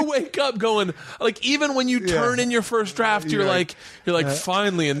never wake up going, like, even when you turn in your first draft, you're like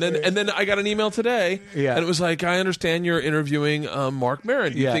finally. And then I got an email today, and it was like, I understand you're interviewing Marc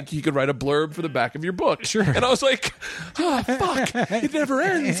Maron. You think you could write a blurb for the back of your book? Sure. And I was like, oh fuck, it never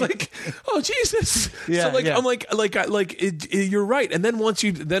ends. Like, oh Jesus. I'm like, you're right. And then once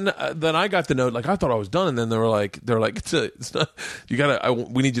then I got the note, like, I thought I was done, and then they were like, it's not. You gotta.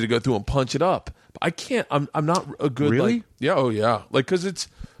 We need you to go through and punch it up. But I can't. I'm not a good. Really? Like, yeah. Oh yeah. Like, because it's.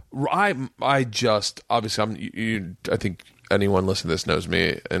 I just obviously I think anyone listening to this knows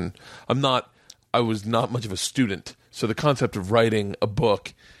me, and I was not much of a student, so the concept of writing a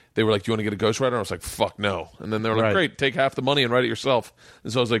book. They were like, "Do you want to get a ghostwriter?" And I was like, "Fuck no!" And then they were like, "Great, take half the money and write it yourself."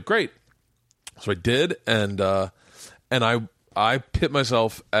 And so I was like, "Great." So I did, and I pit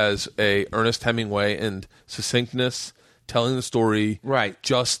myself as a Ernest Hemingway and succinctness, telling the story,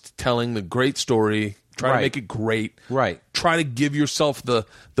 just telling the great story, try to make it great, try to give yourself the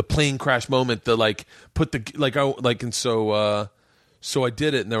plane crash moment, the like put the and so I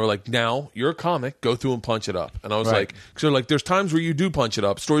did it, and they were like, now you're a comic, go through and punch it up. And I was like, so like, there's times where you do punch it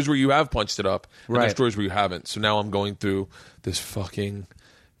up, stories where you have punched it up, and there's stories where you haven't. So now I'm going through this fucking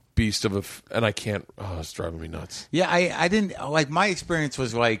beast of and I can't. Oh, it's driving me nuts. Yeah, I didn't like. My experience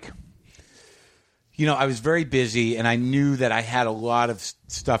was like, I was very busy, and I knew that I had a lot of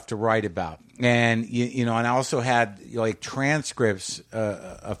stuff to write about, and and I also had like transcripts.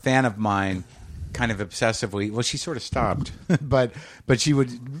 A fan of mine, kind of obsessively. Well, she sort of stopped, but she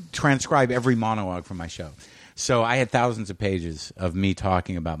would transcribe every monologue from my show. So I had thousands of pages of me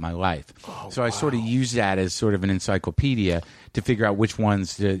talking about my life. I sort of used that as sort of an encyclopedia to figure out which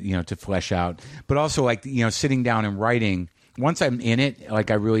ones to flesh out. But also, like, sitting down and writing, once I'm in it,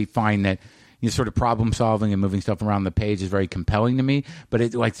 like, I really find that sort of problem solving and moving stuff around the page is very compelling to me. But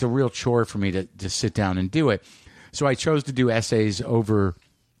it's a real chore for me to sit down and do it. So I chose to do essays over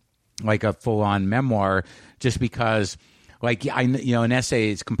like a full on memoir just because. Like, an essay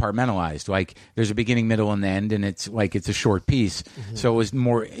is compartmentalized. Like, there's a beginning, middle, and end, and it's like it's a short piece. Mm-hmm. So I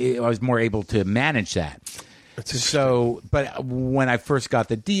was more able to manage that. So, but when I first got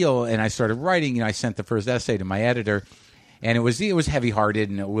the deal and I started writing, I sent the first essay to my editor, and it was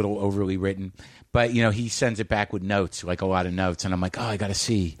heavy-hearted and a little overly written. But he sends it back with notes, like a lot of notes, and I'm like, oh, I got to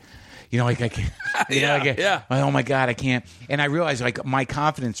see. Like I can't. Oh my God, I can't. And I realized like my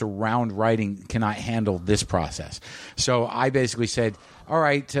confidence around writing cannot handle this process. So I basically said, "All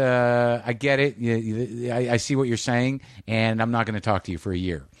right, I get it. I see what you're saying, and I'm not going to talk to you for a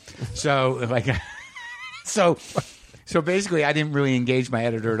year." So so basically, I didn't really engage my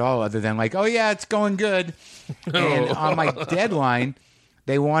editor at all, other than like, "Oh yeah, it's going good." And on my deadline,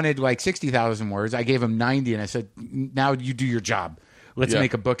 they wanted like 60,000 words. I gave them 90, and I said, "Now you do your job. Let's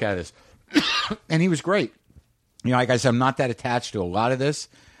make a book out of this." And he was great. Like I said, I'm not that attached to a lot of this.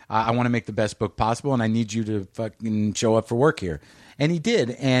 I want to make the best book possible, and I need you to fucking show up for work here. And he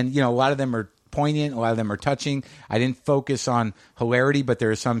did. And, a lot of them are poignant. A lot of them are touching. I didn't focus on hilarity, but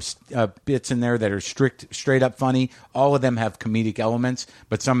there are some bits in there that are straight up funny. All of them have comedic elements,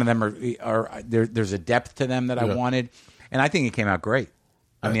 but some of them are there's a depth to them that I wanted. And I think it came out great.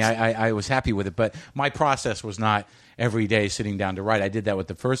 I mean, I was happy with it, but my process was not every day sitting down to write. I did that with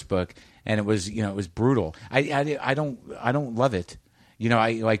the first book, and it was brutal. I don't love it.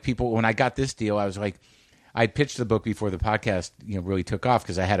 I like people. When I got this deal, I was like, I pitched the book before the podcast really took off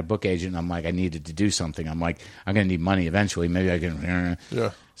because I had a book agent. And I'm like, I needed to do something. I'm like, I'm going to need money eventually. Maybe I can.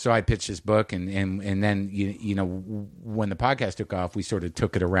 So I pitched this book, and then when the podcast took off, we sort of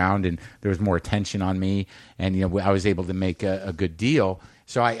took it around, and there was more attention on me, and I was able to make a good deal.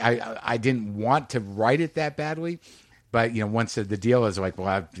 So I didn't want to write it that badly, but once the deal is like, well,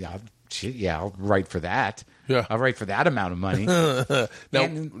 I'll shit, yeah, I'll write for that. Yeah. I'll write for that amount of money. No,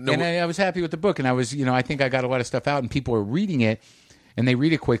 I was happy with the book, and I was, I think I got a lot of stuff out, and people are reading it, and they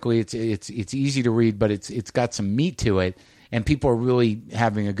read it quickly. It's easy to read, but it's got some meat to it, and people are really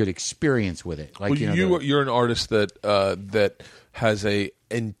having a good experience with it. Like, you're an artist that has a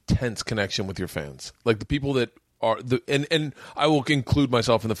intense connection with your fans, like the people that are and I will include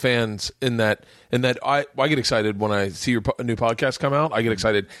myself in the fans in that I get excited when I see your new podcast come out. I get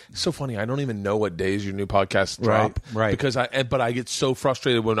excited. It's so funny. I don't even know what days your new podcasts drop, right? Because but I get so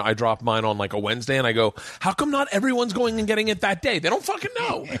frustrated when I drop mine on like a Wednesday, and I go, how come not everyone's going and getting it that day? They don't fucking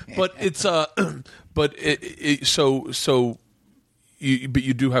know. But it's but so you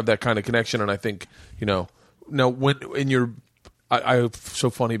do have that kind of connection, and I think now when in your it's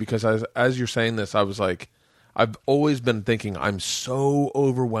so funny because as you're saying this, I was like, I've always been thinking I'm so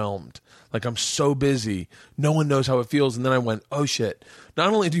overwhelmed. Like, I'm so busy. No one knows how it feels. And then I went, oh, shit.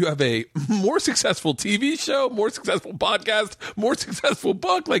 Not only do you have a more successful TV show, more successful podcast, more successful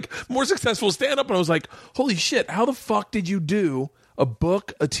book, like more successful stand-up. And I was like, holy shit, how the fuck did you do a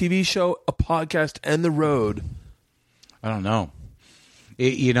book, a TV show, a podcast, and the road? I don't know.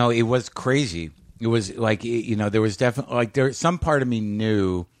 It was crazy. It was like, there was definitely, like, some part of me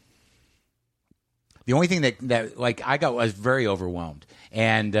knew. The only thing that like I was very overwhelmed,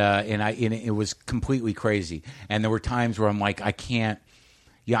 and it was completely crazy. And there were times where I'm like, I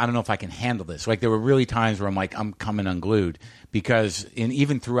don't know if I can handle this. Like, there were really times where I'm like, I'm coming unglued because, and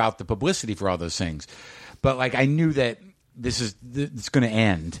even throughout the publicity for all those things, but like I knew that it's going to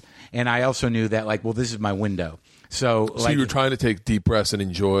end, and I also knew that like, well, this is my window. So you were trying to take deep breaths and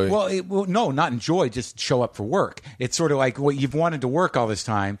enjoy. Well, no, not enjoy, just show up for work. It's sort of like what you've wanted to work all this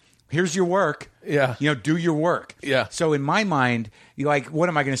time. Here's your work. Yeah. Do your work. Yeah. So in my mind, you're like, what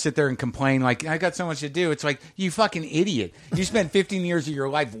am I going to sit there and complain? Like, I got so much to do. It's like, you fucking idiot. You spent 15 years of your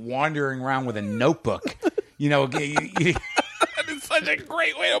life wandering around with a notebook. It's such a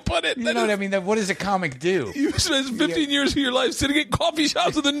great way to put it. You know what I mean? What does a comic do? You spent 15 years of your life sitting in coffee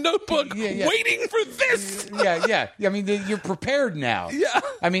shops with a notebook, waiting for this. Yeah. I mean, you're prepared now. Yeah.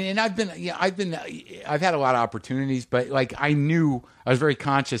 I mean, and I've had a lot of opportunities, but like I was very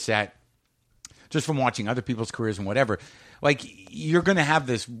conscious that just from watching other people's careers and whatever, like you're going to have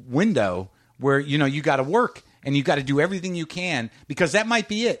this window where you got to work and you got to do everything you can because that might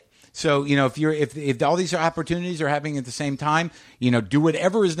be it. So, if all these opportunities are happening at the same time, do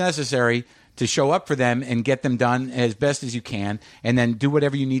whatever is necessary to show up for them and get them done as best as you can, and then do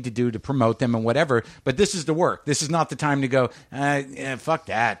whatever you need to do to promote them and whatever. But this is the work. This is not the time to go, fuck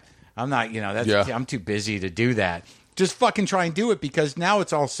that. I'm not, I'm too busy to do that. Just fucking try and do it because now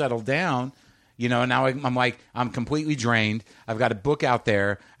it's all settled down. Now I'm like, I'm completely drained. I've got a book out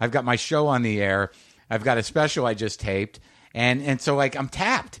there. I've got my show on the air. I've got a special I just taped. And so like I'm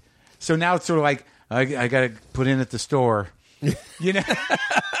tapped. So now it's sort of like I got to put in at the store, I got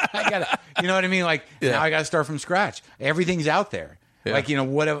to, you know what I mean? Like now I got to start from scratch. Everything's out there. Yeah. Like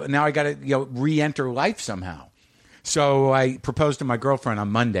whatever. Now I got to re-enter life somehow. So I proposed to my girlfriend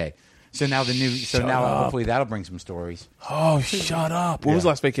on Monday. So now hopefully that'll bring some stories. Oh, shut up! What was the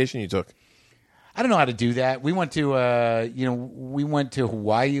last vacation you took? I don't know how to do that. We went to we went to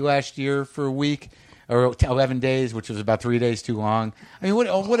Hawaii last year for a week. Or 11 days, which was about 3 days too long. I mean, what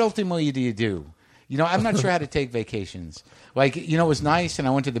ultimately do you do? I'm not sure how to take vacations. Like, it was nice, and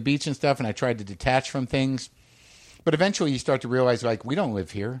I went to the beach and stuff, and I tried to detach from things. But eventually you start to realize, like, we don't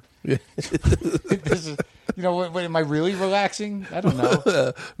live here. Yeah. This is, what, am I really relaxing? I don't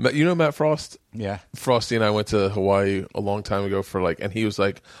know. Matt Frost? Yeah. Frosty and I went to Hawaii a long time ago and he was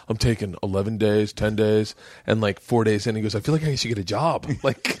like, I'm taking 11 days, 10 days, and like 4 days in, he goes, I feel like I should get a job.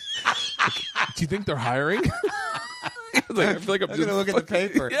 Like, do you think they're hiring? I feel like I'm just going to look at the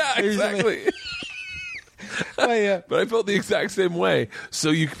paper. Yeah, exactly. Oh, yeah. But I felt the exact same way. So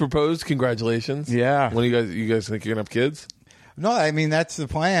you proposed. Congratulations. Yeah. When you guys think you're going to have kids? No, I mean, that's the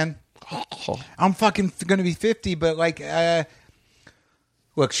plan. I'm fucking going to be 50, but like,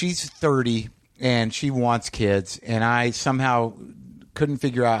 look, she's 30 and she wants kids, and I somehow couldn't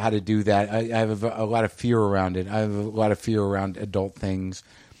figure out how to do that. I have a lot of fear around it. I have a lot of fear around adult things.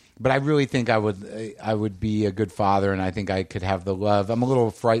 But I really think I would be a good father, and I think I could have the love. I'm a little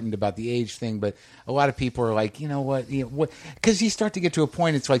frightened about the age thing, but a lot of people are like, what? Because you start to get to a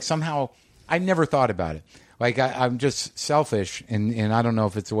point, it's like somehow I never thought about it. Like I'm just selfish, and I don't know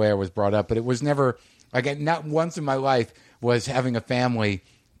if it's the way I was brought up, but it was never like not once in my life was having a family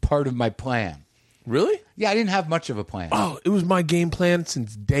part of my plan. Really? Yeah, I didn't have much of a plan. Oh, it was my game plan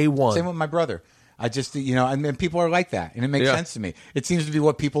since day one. Same with my brother. I just, I mean, people are like that, and it makes sense to me. It seems to be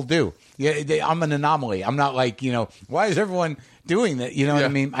what people do. Yeah, I'm an anomaly. I'm not like, why is everyone doing that? You know what I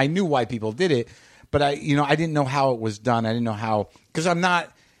mean? I knew why people did it, but I didn't know how it was done. I didn't know how, because I'm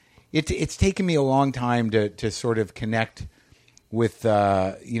not. It's taken me a long time to sort of connect with,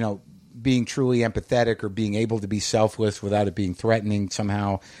 being truly empathetic or being able to be selfless without it being threatening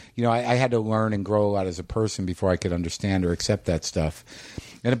somehow. I had to learn and grow a lot as a person before I could understand or accept that stuff.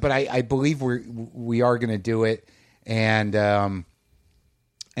 But I believe we are going to do it, and I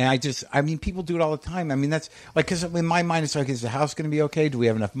mean, people do it all the time. I mean, that's like, because in my mind, it's like, is the house going to be okay? Do we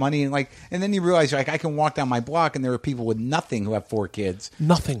have enough money? And then you realize, like, I can walk down my block and there are people with nothing who have 4 kids.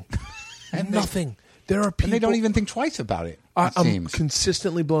 Nothing. And nothing. There are people, and they don't even think twice about it. I'm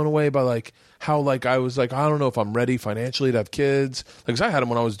consistently blown away by like how like I was like, I don't know if I'm ready financially to have kids. Like, 'cause I had them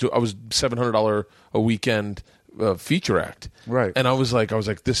when I was $700 a weekend feature act, right? And I was like,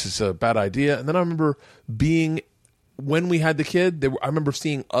 this is a bad idea. And then I remember when we had the kid, I remember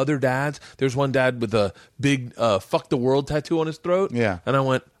seeing other dads. There's one dad with a big "fuck the world" tattoo on his throat. Yeah, and I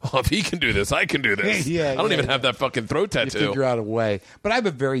went, "Oh, if he can do this, I can do this." I don't even have that fucking throat tattoo. You figure out a way. But I have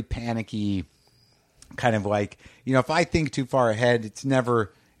a very panicky kind of like, if I think too far ahead,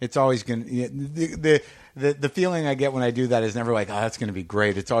 it's always going to, the feeling I get when I do that is never like, oh, that's going to be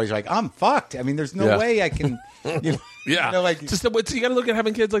great. It's always like, I'm fucked. I mean, there's no way I can, like, just so you got to look at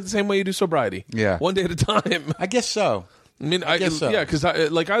having kids like the same way you do sobriety. Yeah. One day at a time. I guess so. I mean, I guess so. Yeah, because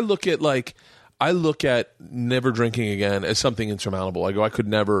I look at never drinking again as something insurmountable. I could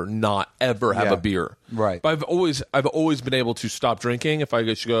never not ever have a beer. Right. But I've always been able to stop drinking if I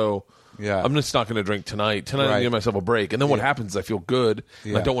just go, I'm just not going to drink tonight. Tonight I'm going to give myself a break. And then what happens is I feel good.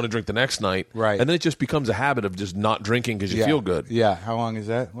 And I don't want to drink the next night. Right. And then it just becomes a habit of just not drinking because you feel good. Yeah. How long has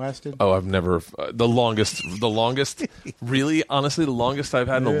that lasted? Oh, I've never the longest really, honestly, the longest I've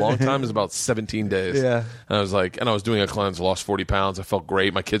had in a long time is about 17 days. Yeah. And I was doing a cleanse, lost 40 pounds. I felt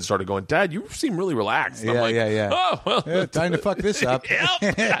great. My kids started going, "Dad, you seem really relaxed." And I'm like, "Oh, well, time to fuck this up." Got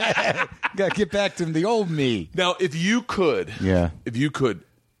to get back to the old me. Now, if you could,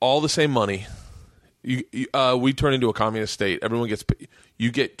 all the same money, we turn into a communist state. Everyone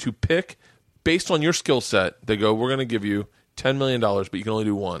you get to pick based on your skill set. They go, we're going to give you $10 million, but you can only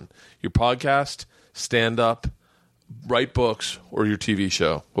do one: your podcast, stand up, write books, or your TV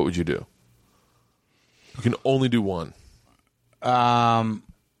show. What would you do? You can only do one. And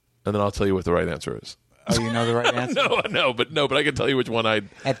then I'll tell you what the right answer is. Oh, you know the right answer? No, but I can tell you which one I'd.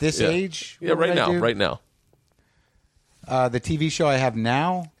 At this age? Yeah, right now. The TV show I have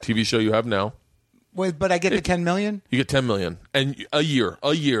now? TV show you have now. Wait, but I get the $10 million? You get $10 million. And a year.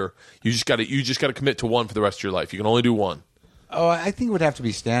 You just got to commit to one for the rest of your life. You can only do one. Oh, I think it would have to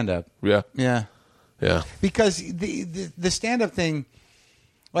be stand-up. Yeah? Yeah. Yeah. Because the stand-up thing,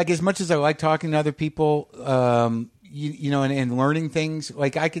 like, as much as I like talking to other people, and learning things,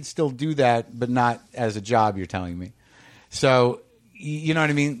 like, I could still do that, but not as a job, you're telling me. So, you know what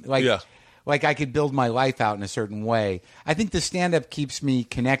I mean? Like, like I could build my life out in a certain way. I think the stand-up keeps me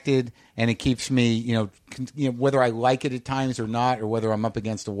connected, and it keeps me, whether I like it at times or not, or whether I'm up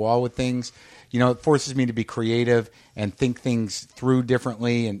against a wall with things, it forces me to be creative and think things through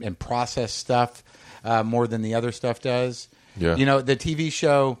differently and process stuff more than the other stuff does. Yeah. The TV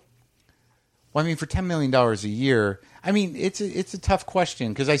show, well, I mean, for $10 million a year, I mean, it's a tough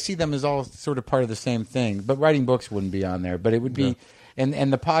question because I see them as all sort of part of the same thing. But writing books wouldn't be on there. But it would be,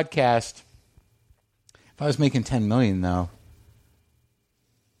 and the podcast, if I was making $10 million, though,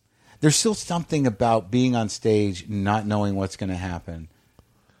 there's still something about being on stage and not knowing what's going to happen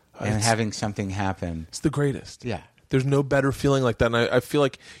and having something happen. It's the greatest. Yeah. There's no better feeling like that. And I feel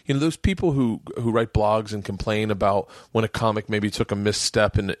like, those people who write blogs and complain about when a comic maybe took a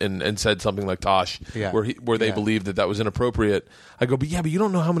misstep and said something like Tosh, where they believe that was inappropriate. I go, but you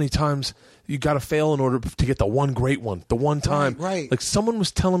don't know how many times you got to fail in order to get the one great one, the one time. Right. Like, someone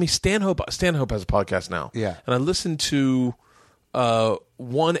was telling me, Stanhope has a podcast now. Yeah. And I listened to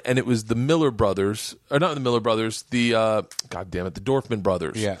one, and it was the Miller brothers, or not the Miller brothers, the God damn it, the Dorfman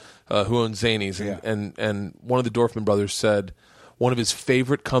brothers, who own Zanies, and one of the Dorfman brothers said one of his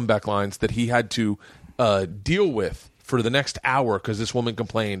favorite comeback lines that he had to deal with for the next hour because this woman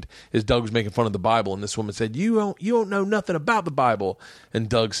complained is Doug was making fun of the Bible, and this woman said, you don't know nothing about the Bible. And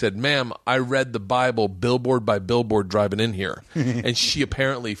Doug said, "Ma'am, I read the Bible billboard by billboard driving in here." And she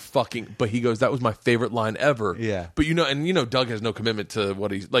apparently but he goes, "That was my favorite line ever." Yeah. But Doug has no commitment to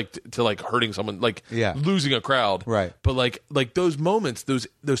what he's like to like hurting someone, like losing a crowd. Right. But like those moments, those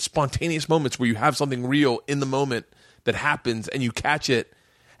spontaneous moments where you have something real in the moment that happens and you catch it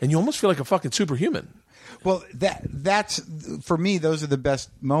and you almost feel like a fucking superhuman. Well, that's for me. Those are the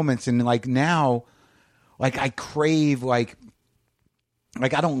best moments, and like now, like I crave like I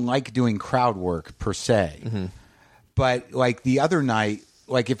don't like doing crowd work per se, but like the other night,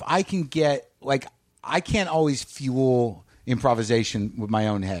 like if I can get like I can't always fuel improvisation with my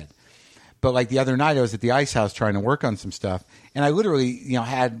own head. But like the other night, I was at the Ice House trying to work on some stuff, and I literally,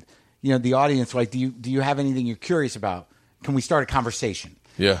 had, the audience like, do you have anything you're curious about? Can we start a conversation?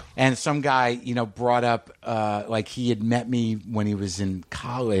 Yeah. And some guy, brought up like he had met me when he was in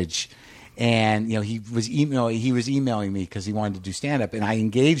college, and he was emailing me because he wanted to do stand up, and I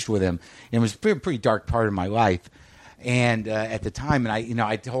engaged with him. And it was a pretty dark part of my life, and at the time, and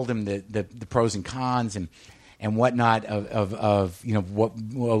I told him the pros and cons and whatnot of what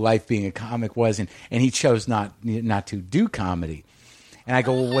life being a comic was, and he chose not to do comedy. And I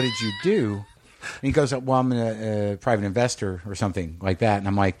go, well, what did you do? And he goes, well, I'm a private investor or something like that. And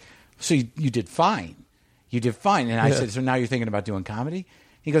I'm like, so you did fine. You did fine. And I said, so now you're thinking about doing comedy?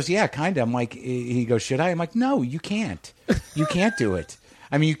 He goes, yeah, kind of. I'm like, he goes, should I? I'm like, no, you can't. You can't do it.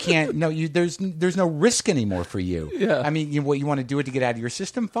 I mean, you can't. No, there's no risk anymore for you. Yeah. I mean, what you want to do it to get out of your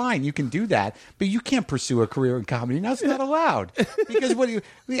system? Fine, you can do that, but you can't pursue a career in comedy. No, it's not allowed because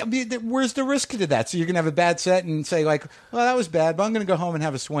where's the risk to that? So you're gonna have a bad set and say like, well, that was bad, but I'm gonna go home and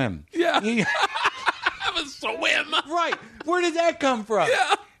have a swim. Yeah. Have a swim. Right. Where did that come from?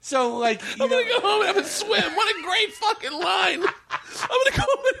 Yeah. So, like, I'm going to go home and have a swim. What a great fucking line. I'm going to go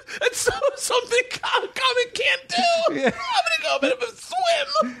home and something comic can't do. Yeah. I'm going to go home and have a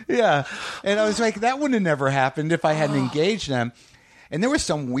swim. Yeah. And I was like, that would have never happened if I hadn't engaged them. And there was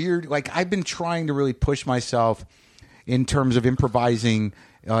some weird, like, I've been trying to really push myself in terms of improvising,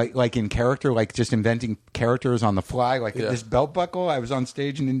 like in character, like just inventing characters on the fly. Like this belt buckle, I was on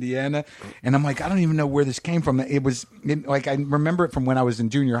stage in Indiana, and I'm like, I don't even know where this came from. Like I remember it from when I was in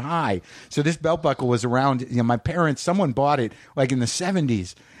junior high. So this belt buckle was around. My parents, someone bought it like in the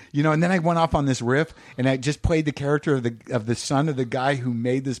 70s. And then I went off on this riff, and I just played the character of the son of the guy who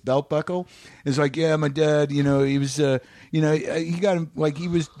made this belt buckle. It's like, yeah, my dad, he was, he got him, like he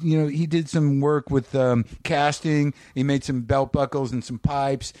was, he did some work with casting. He made some belt buckles and some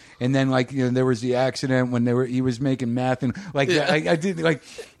pipes, and then like, there was the accident when he was making meth, and like I did like,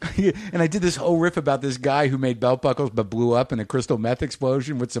 and I did this whole riff about this guy who made belt buckles but blew up in a crystal meth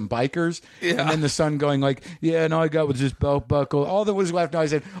explosion with some bikers, and then the son going like, yeah, and all I got was this belt buckle. All that was left, no, I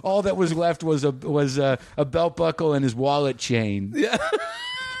said, all that was left was a belt buckle and his wallet chain. Yeah.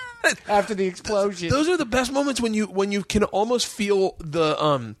 After the explosion, those are the best moments when you can almost feel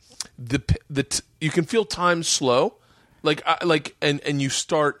you can feel time slow, and you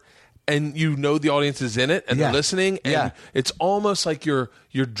start. And the audience is in it and they're listening, and it's almost like you're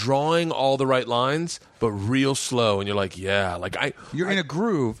drawing all the right lines, but real slow, and you're like, you're in a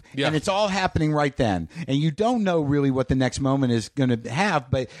groove, and it's all happening right then, and you don't know really what the next moment is going to have,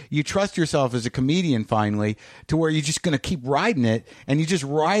 but you trust yourself as a comedian finally to where you're just going to keep riding it, and you just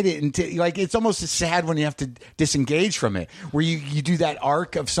ride it until like it's almost sad when you have to disengage from it, where you do that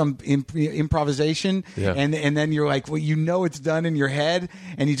arc of some improvisation, and then you're like, well, it's done in your head,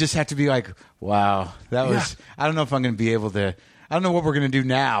 and you just have to be like, wow, that was. I don't know if I'm going to be able to. I don't know what we're going to do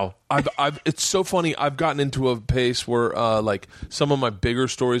now. It's so funny. I've gotten into a pace where, like some of my bigger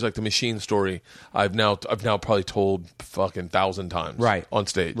stories, like the Machine story, I've now probably told fucking 1,000 times, on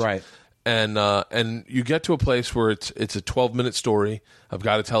stage, and you get to a place where it's a 12-minute story. I've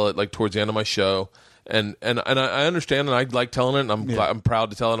got to tell it like towards the end of my show. And I understand, and I like telling it, and I'm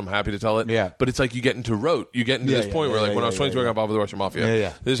proud to tell it. I'm happy to tell it. Yeah. But it's like you get into rote. You get into this point where, like, when I was 22, I got involved with the Russian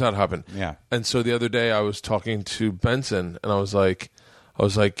Mafia. This is how it happened. Yeah. And so the other day, I was talking to Benson, and I was like,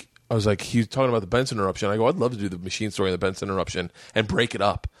 he's talking about the Benson eruption. I go, I'd love to do the Machine story of the Benson eruption and break it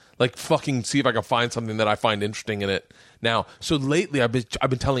up. Like, fucking see if I can find something that I find interesting in it now. So lately, I've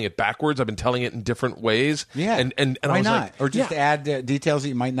been telling it backwards. I've been telling it in different ways. Yeah, and why I was not? Like, or just add details that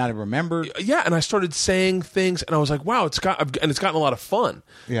you might not have remembered. Yeah, and I started saying things, and I was like, wow, it's gotten a lot of fun.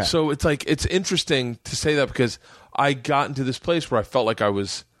 Yeah. So it's like it's interesting to say that because I got into this place where I felt like I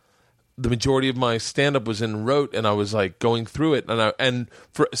was. The majority of my stand-up was in rote, and I was like going through it. And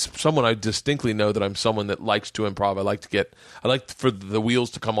for someone, I distinctly know that I'm someone that likes to improv. I like for the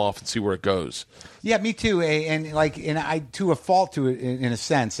wheels to come off and see where it goes. Yeah, me too. And I to a fault to it in a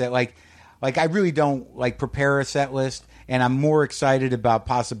sense that like I really don't like prepare a set list, and I'm more excited about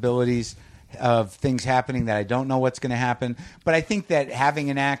possibilities of things happening that I don't know what's going to happen. But I think that having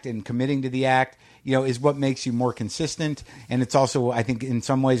an act and committing to the act, is what makes you more consistent. And it's also, I think, in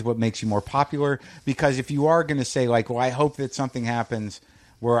some ways what makes you more popular. Because if you are going to say, like, well, I hope that something happens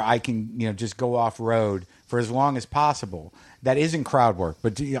where I can, just go off-road for as long as possible, that isn't crowd work.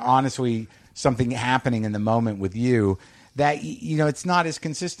 But honestly, something happening in the moment with you that, you know, it's not as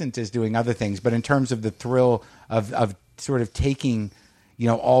consistent as doing other things. But in terms of the thrill of sort of taking, you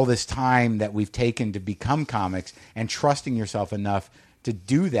know, all this time that we've taken to become comics and trusting yourself enough to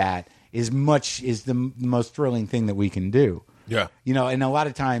do that is the most thrilling thing that we can do. Yeah. You know, and a lot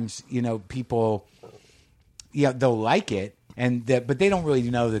of times, you know, people, yeah, they'll like it, but they don't really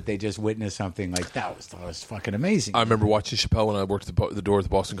know that they just witnessed something like that was fucking amazing. I remember watching Chappelle when I worked at the door at the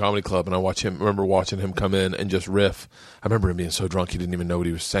Boston Comedy Club, and I remember watching him come in and just riff. I remember him being so drunk he didn't even know what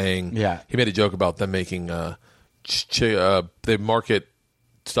he was saying. Yeah. He made a joke about them making they market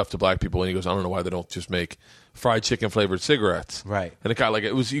stuff to black people, and he goes, I don't know why they don't just make fried chicken flavored cigarettes. Right. And it got like,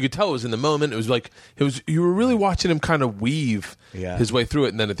 it was, you could tell it was in the moment. It was like, you were really watching him kind of weave his way through it.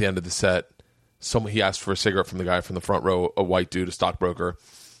 And then at the end of the set, he asked for a cigarette from the guy from the front row, a white dude, a stockbroker.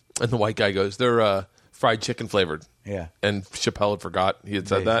 And the white guy goes, they're fried chicken flavored. Yeah. And Chappelle had forgot he had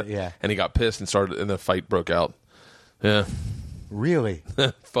said that. Yeah. And he got pissed and the fight broke out. Yeah. Really?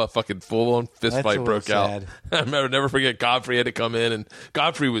 Fucking full-on fist That's fight broke sad. out. I'll never forget Godfrey had to come in, and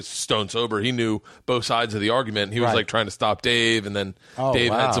Godfrey was stone sober. He knew both sides of the argument. He was like trying to stop Dave, and then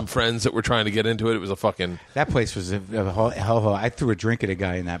Dave had some friends that were trying to get into it. It was a fucking... That place was a hell. I threw a drink at a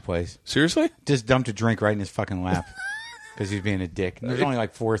guy in that place. Seriously? Just dumped a drink right in his fucking lap because he was being a dick. And there's only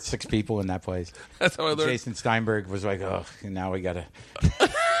like 4 or 6 people in that place. That's how I learned. Jason Steinberg was like, oh, now we got to...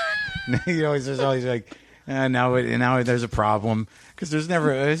 You know, he's always like... now there's a problem because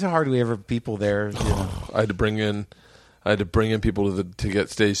there's hardly ever people there. You know? I had to bring in people to get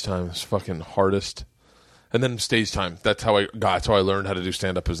stage time. It's fucking hardest. And then stage time. That's how I learned how to do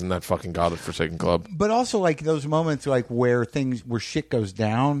stand up, is in that fucking godforsaken club. But also like those moments like where shit goes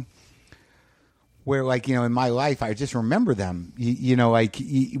down, where like, you know, in my life I just remember them. You know, like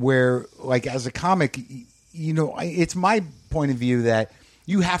where like as a comic, you know, it's my point of view that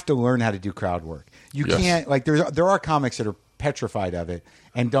you have to learn how to do crowd work. You can't, like, there are comics that are petrified of it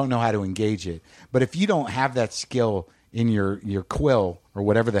and don't know how to engage it. But if you don't have that skill in your quill or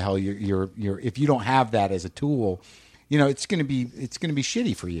whatever the hell if you don't have that as a tool, you know, it's gonna be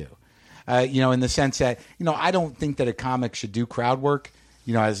shitty for you. You know, in the sense that, you know, I don't think that a comic should do crowd work,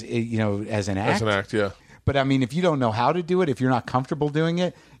 you know, as an act. As an act, yeah. But I mean, if you don't know how to do it, if you're not comfortable doing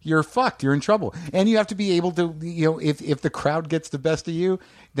it, you're fucked. You're in trouble. And you have to be able to, you know, if the crowd gets the best of you,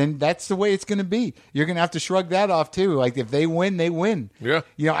 then that's the way it's going to be. You're going to have to shrug that off too. Like if they win, they win. Yeah.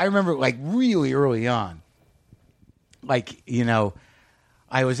 You know, I remember like really early on, like, you know,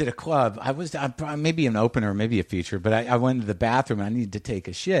 I was at a club. I was maybe an opener, maybe a feature, but I went to the bathroom and I needed to take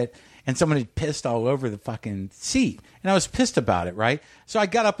a shit. And someone had pissed all over the fucking seat. And I was pissed about it, right? So I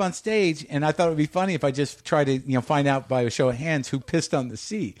got up on stage, and I thought it would be funny if I just tried to, you know, find out by a show of hands who pissed on the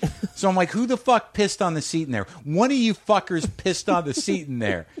seat. So I'm like, who the fuck pissed on the seat in there? One of you fuckers pissed on the seat in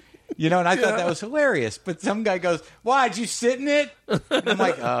there. You know, and I thought that was hilarious. But some guy goes, why, did you sit in it? And I'm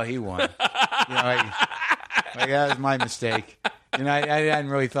like, oh, he won. You know, like that was my mistake. And I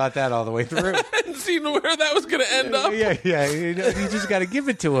hadn't really thought that all the way through. I hadn't seen where that was going to end up. Yeah. You just got to give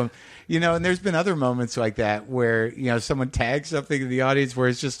it to him. You know, and there's been other moments like that where, you know, someone tags something in the audience where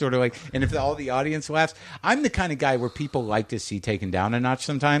it's just sort of like, and if all the audience laughs, I'm the kind of guy where people like to see taken down a notch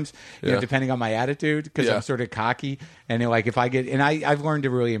sometimes, you know, depending on my attitude, because I'm sort of cocky. And like if I get, and I've learned to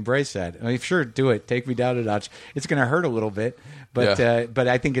really embrace that. I mean, sure, do it. Take me down a notch. It's going to hurt a little bit, but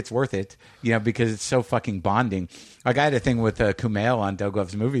I think it's worth it, you know, because it's so fucking bonding. Like I had a thing with Kumail on Doug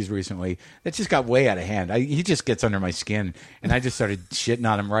Loves Movies recently that just got way out of hand. He just gets under my skin, and I just started shitting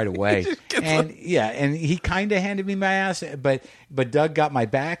on him right away. And he kind of handed me my ass, but Doug got my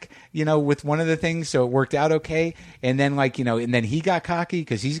back, you know, with one of the things, so it worked out okay. And then like, you know, and then he got cocky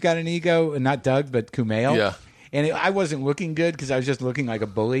because he's got an ego, and not Doug, but Kumail. Yeah. And I wasn't looking good because I was just looking like a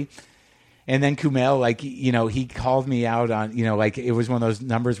bully. And then Kumail, like, you know, he called me out on, you know, like it was one of those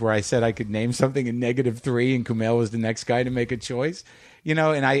numbers where I said I could name something in -3 and Kumail was the next guy to make a choice, you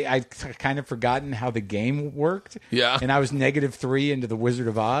know, and I kind of forgotten how the game worked. Yeah. And I was -3 into the Wizard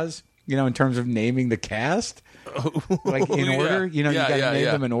of Oz, you know, in terms of naming the cast, like in order, you know, you got to name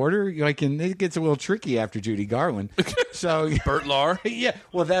them in order. Like, and it gets a little tricky after Judy Garland. So Bert Lahr. Yeah.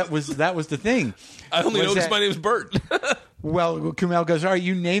 Well, that was the thing. I only know because my name's Bert. Well, Kumail goes, all right,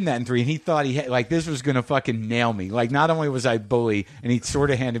 you name that in 3. And he thought he had, like, this was going to fucking nail me. Like, not only was I bully, and he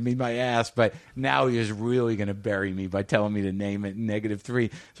sort of handed me my ass, but now he was really going to bury me by telling me to name it in -3.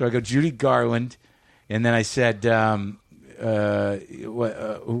 So I go, Judy Garland. And then I said, it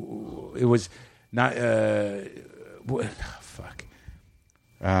was not, fuck.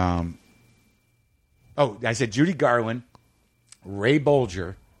 I said Judy Garland, Ray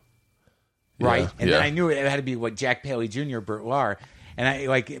Bolger. Right. And then I knew it had to be Jack Paley Jr., Burt Lahr.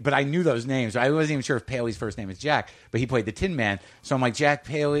 And but I knew those names. I wasn't even sure if Paley's first name is Jack, but he played the Tin Man. So I'm like, Jack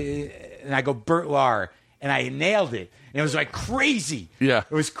Paley, and I go, Burt Lahr, and I nailed it. And it was like crazy. Yeah.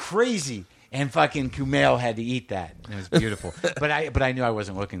 It was crazy. And fucking Kumail had to eat that. It was beautiful. but I knew I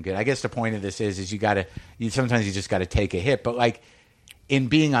wasn't looking good. I guess the point of this is sometimes you just gotta take a hit. But like in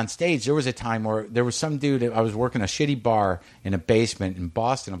being on stage, there was a time where there was some dude, I was working a shitty bar in a basement in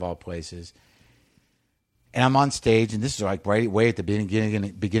Boston of all places. And I'm on stage, and this is like right way at the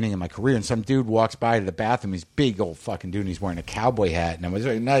beginning of my career. And some dude walks by to the bathroom. He's a big old fucking dude, and he's wearing a cowboy hat. And I was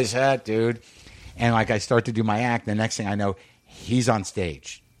like, nice hat, dude. And like I start to do my act. The next thing I know, he's on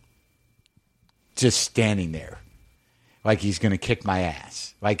stage, just standing there, like he's going to kick my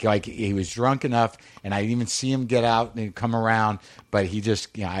ass. Like he was drunk enough, and I didn't even see him get out and come around. But he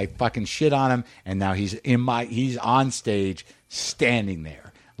just, I fucking shit on him, and now he's on stage, standing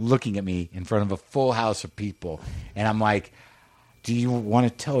there, looking at me in front of a full house of people. And I'm like, do you want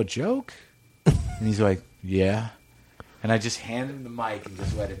to tell a joke? And he's like, yeah. And I just handed him the mic and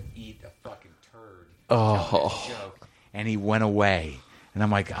just let him eat a fucking turd. Oh. Joke. And he went away. And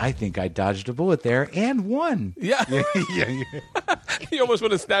I'm like, I think I dodged a bullet there and won. Yeah. yeah. You almost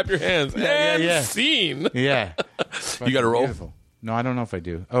want to snap your hands. Yeah. Scene. Yeah. You got to roll? Beautiful. No, I don't know if I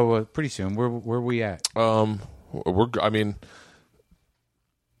do. Oh, well, pretty soon. Where are we at? We're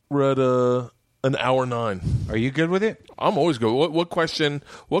at an hour 9. Are you good with it? I'm always good. What question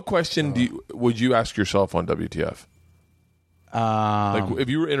would you ask yourself on WTF? Like if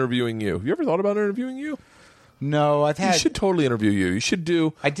you were interviewing you. Have you ever thought about interviewing you? No, You should totally interview you. You should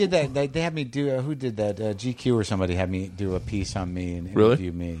do. I did that. They had me do. Who did that? GQ or somebody had me do a piece on me and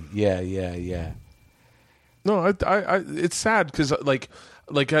interview me. Yeah. No, I it's sad because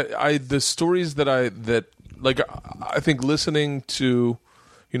the stories that I think listening to,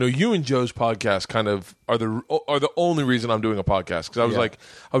 you and Joe's podcast kind of are the only reason I'm doing a podcast, because I was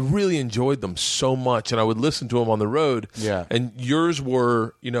I really enjoyed them so much, and I would listen to them on the road. Yeah, and yours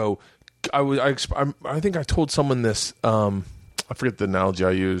were, I think I told someone this. I forget the analogy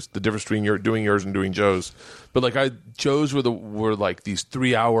I used. The difference between doing yours and doing Joe's, but Joe's were like these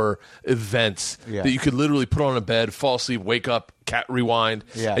 3-hour events that you could literally put on a bed, fall asleep, wake up, rewind.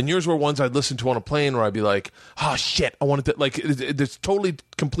 Yeah. And yours were ones I'd listen to on a plane where I'd be like, oh shit, I wanted to it's totally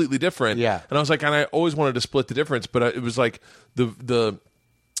completely different. Yeah. And I was like, and I always wanted to split the difference, but it was like the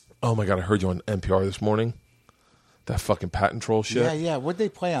oh my god, I heard you on NPR this morning. That fucking patent troll shit. Yeah. What'd they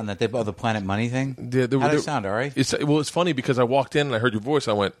play on that? The Planet Money thing? Yeah, How'd it sound, all right? It's funny because I walked in and I heard your voice.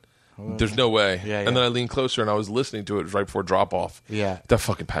 I went, there's no way. Yeah. And then I leaned closer and I was listening to it right before drop off. Yeah. That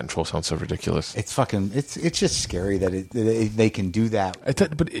fucking patent troll sounds so ridiculous. It's fucking, it's just scary that they can do that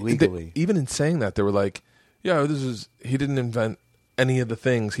legally. Even in saying that, they were like, yeah, he didn't invent any of the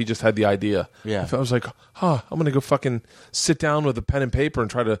things. He just had the idea. Yeah. I was like, I'm going to go fucking sit down with a pen and paper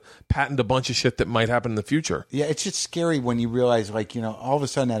and try to patent a bunch of shit that might happen in the future. Yeah, it's just scary when you realize, all of a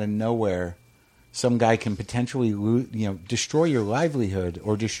sudden out of nowhere, some guy can potentially, destroy your livelihood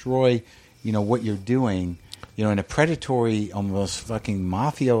or destroy, what you're doing, in a predatory, almost fucking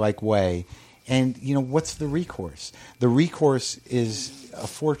mafia-like way. And, what's the recourse? The recourse is a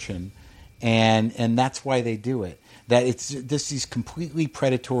fortune, and that's why they do it. That it's just these completely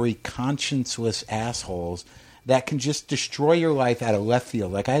predatory, conscienceless assholes that can just destroy your life out of left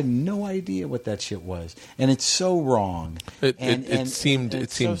field. Like, I had no idea what that shit was, and it's so wrong. It seemed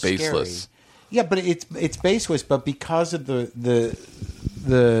so baseless. Scary. Yeah, but it's baseless. But because of the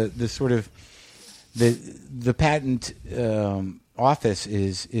sort of the patent office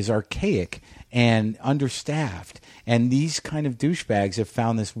is archaic and understaffed, and these kind of douchebags have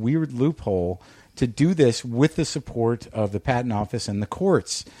found this weird loophole to do this with the support of the patent office and the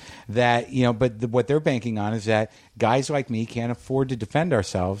courts. That but what they're banking on is that guys like me can't afford to defend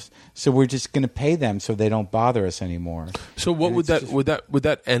ourselves, so we're just going to pay them so they don't bother us anymore. So what would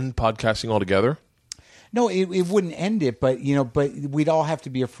that end podcasting altogether? No, it wouldn't end it, but but we'd all have to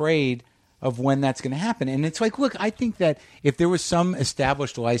be afraid of when that's going to happen. And it's like, look, I think that if there was some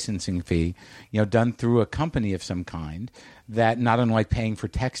established licensing fee, done through a company of some kind, that not unlike paying for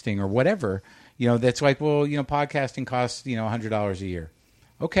texting or whatever, that's like, well, podcasting costs, $100 a year.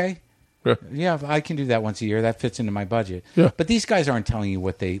 Okay. Yeah, I can do that once a year. That fits into my budget. Yeah. But these guys aren't telling you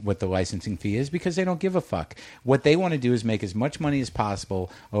what the licensing fee is, because they don't give a fuck. What they want to do is make as much money as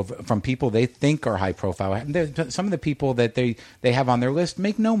possible from people they think are high profile. Some of the people that they have on their list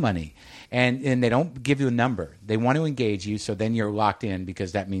make no money, and they don't give you a number. They want to engage you, so then you're locked in,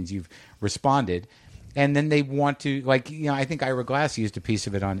 because that means you've responded. And then they want to, I think Ira Glass used a piece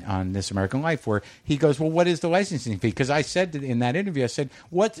of it on This American Life where he goes, well, what is the licensing fee? Because I said in that interview, I said,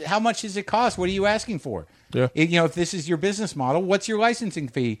 how much does it cost? What are you asking for? Yeah. If this is your business model, what's your licensing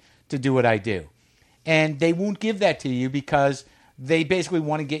fee to do what I do? And they won't give that to you because they basically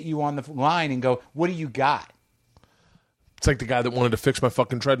want to get you on the line and go, what do you got? It's like the guy that wanted to fix my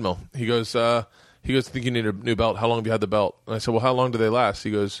fucking treadmill. He goes, I think you need a new belt. How long have you had the belt? And I said, well, how long do they last?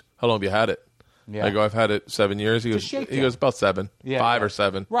 He goes, how long have you had it? Yeah. I go, I've had it 7 years. He goes, about 7, 5 or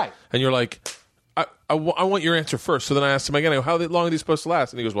 7. Right. And you're like, I want your answer first. So then I asked him again, I go, how long are these supposed to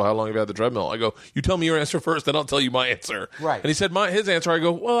last? And he goes, well, how long have you had the treadmill? I go, you tell me your answer first, then I'll tell you my answer. Right. And he said his answer. I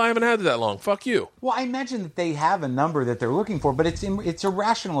go, well, I haven't had it that long. Fuck you. Well, I imagine that they have a number that they're looking for, but it's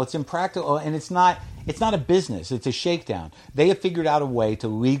irrational, it's impractical, and it's not a business. It's a shakedown. They have figured out a way to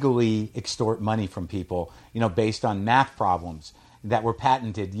legally extort money from people, based on math problems that were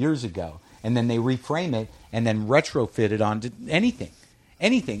patented years ago. And then they reframe it and then retrofit it onto anything.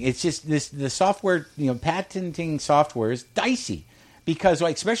 It's just the software, patenting software is dicey because,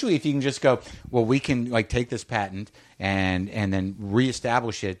 especially if you can just go, well, we can take this patent and then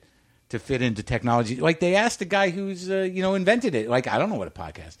reestablish it to fit into technology. Like they asked the guy who's invented it. I don't know what a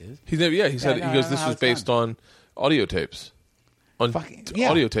podcast is. He said this was based on audio tapes,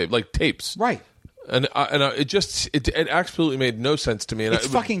 audio tape, like tapes, right? And it absolutely made no sense to me. And it's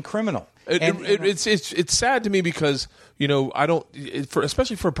fucking criminal. It's sad to me because I don't,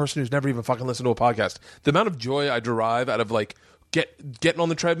 especially for a person who's never even fucking listened to a podcast. The amount of joy I derive out of getting on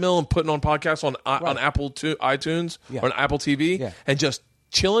the treadmill and putting on podcasts on Apple iTunes or on Apple TV and just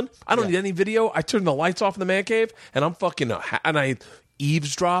chilling. I don't need any video. I turn the lights off in the man cave and I'm fucking and I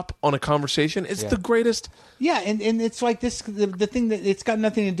eavesdrop on a conversation. It's the greatest. Yeah, and it's like this the thing that it's got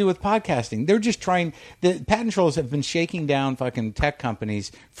nothing to do with podcasting. They're just trying. The patent trolls have been shaking down fucking tech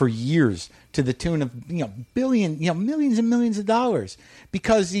companies for years to the tune of millions and millions of dollars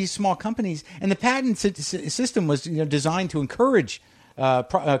because these small companies and the patent system was designed to encourage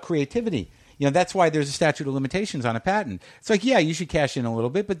creativity. That's why there's a statute of limitations on a patent. It's like, you should cash in a little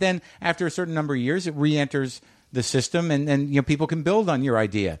bit, but then after a certain number of years, it re-enters the system, and people can build on your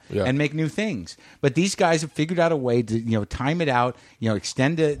idea and make new things. But these guys have figured out a way to time it out,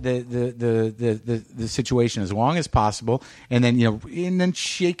 extend the situation as long as possible, and then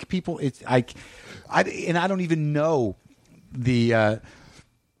shake people. I don't even know the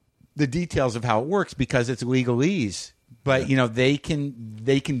details of how it works because it's legalese. But they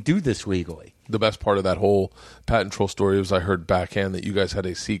can do this legally. The best part of that whole patent troll story was I heard backhand that you guys had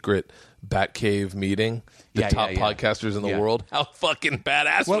a secret Batcave meeting. The top podcasters in the world. How fucking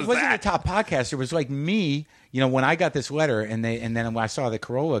badass was that? Well, it wasn't a top podcaster. It was like me. When I got this letter and then when I saw that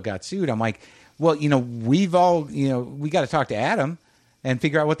Corolla got sued, I'm like, well, we've all we got to talk to Adam and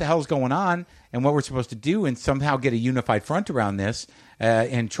figure out what the hell's going on and what we're supposed to do and somehow get a unified front around this.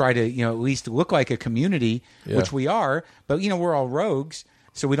 And try to, at least look like a community, which we are. But, we're all rogues,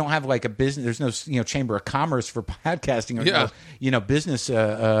 so we don't have like a business. There's no, chamber of commerce for podcasting or, business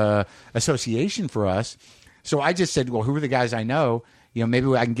association for us. So I just said, well, who are the guys I know? Maybe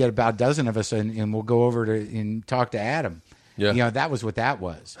I can get about a dozen of us and we'll go over and talk to Adam. Yeah. That was what that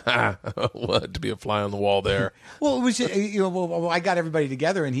was. What, to be a fly on the wall there. Well, it was, I got everybody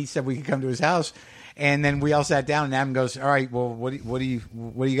together and he said we could come to his house. And then we all sat down, and Adam goes, "All right, well, what do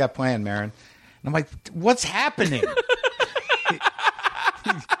you got planned, Maron?" And I'm like, "What's happening?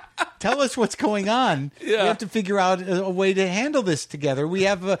 Tell us what's going on. Yeah. We have to figure out a way to handle this together. We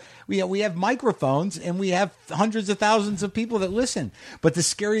have we have microphones, and we have hundreds of thousands of people that listen. But the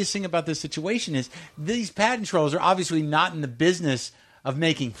scariest thing about this situation is these patent trolls are obviously not in the business of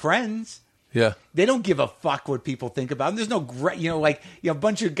making friends." Yeah, they don't give a fuck what people think about them. There's no, a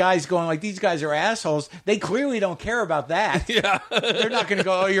bunch of guys going like these guys are assholes. They clearly don't care about that. Yeah, they're not going to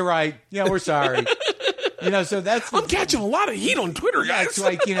go. Oh, you're right. We're sorry. So that's. I'm catching a lot of heat on Twitter, guys. It's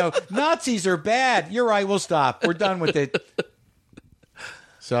like Nazis are bad. You're right. We'll stop. We're done with it.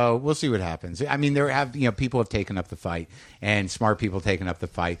 So we'll see what happens. I mean, people have taken up the fight, and smart people taken up the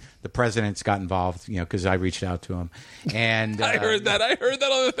fight. The president's got involved, because I reached out to him, and I heard that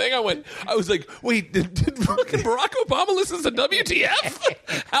other thing. I was like, wait, did Barack Obama listen to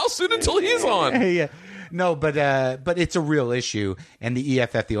WTF? How soon until he's on? Yeah. No, but it's a real issue, and the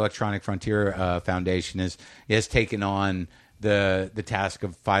EFF, the Electronic Frontier Foundation, has taken on the task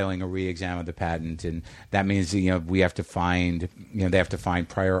of filing a re-exam of the patent, and that means we have to find they have to find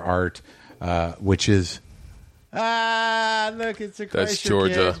prior art, which is look, it's a that's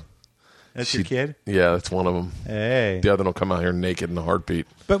Georgia. Kid. That's your kid? Yeah, that's one of them. Hey, the other will come out here naked in a heartbeat.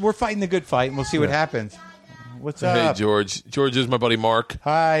 But we're fighting the good fight, and we'll see what happens. What's up? Hey, George. George is my buddy Marc.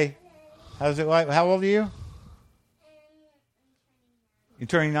 Hi. How's it like? How old are you? You're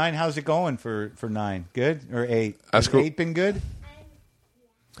turning 9. How's it going for 9? Good or 8? Has 8 been good?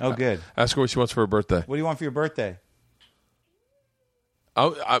 Oh, good. Ask her what she wants for her birthday. What do you want for your birthday?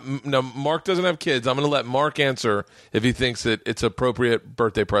 Now, Mark doesn't have kids. I'm going to let Mark answer if he thinks that it's appropriate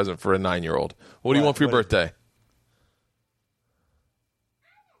birthday present for a 9-year-old. What do you want for your birthday?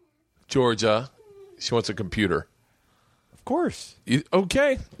 Georgia. She wants a computer. Of course.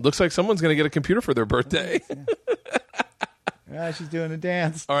 Okay. Looks like someone's going to get a computer for their birthday. She's doing a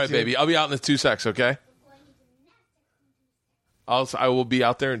dance. All right, baby. I'll be out in the 2 secs, okay? I will be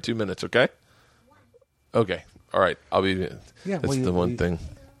out there in 2 minutes, okay? Okay. All right. I'll be... Yeah, that's the one thing.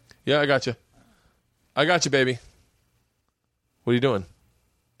 Yeah, I got you. I got you, baby. What are you doing?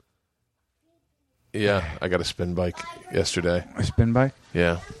 Yeah, I got a spin bike yesterday. A spin bike?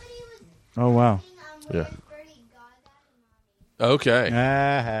 Yeah. Oh, wow. Yeah.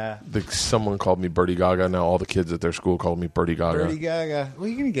 Okay. Someone called me Birdie Gaga. Now all the kids at their school called me Birdie Gaga. Birdie Gaga. Well,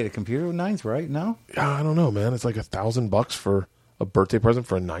 you're going to get a computer with 9s, right? No? I don't know, man. It's like $1,000 for a birthday present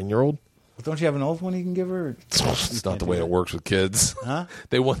for a 9-year-old. Well, don't you have an old one you can give her? It's not the way it works with kids. Huh?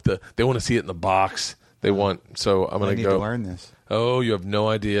 They want to see it in the box. I'm going to go. to learn this. Oh, you have no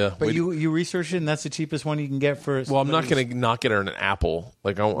idea. But you researched it, and that's the cheapest one you can get for. Well, I'm not going to not get her an Apple.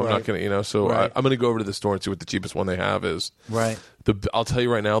 Like I'm not going to, So Right. I'm going to go over to the store and see what the cheapest one they have is. Right. I'll tell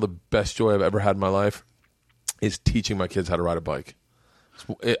you right now, the best joy I've ever had in my life is teaching my kids how to ride a bike.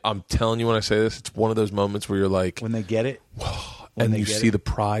 I'm telling you when I say this, it's one of those moments where you're like, when they get it, and you see the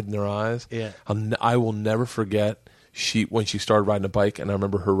pride in their eyes. Yeah. I will never forget when she started riding a bike, and I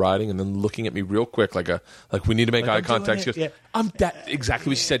remember her riding and then looking at me real quick, like we need to make eye contact. She goes,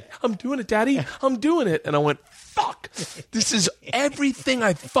 exactly what she said. I'm doing it, Daddy. I'm doing it. And I went, fuck. This is everything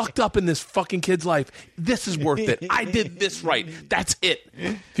I fucked up in this fucking kid's life. This is worth it. I did this right. That's it.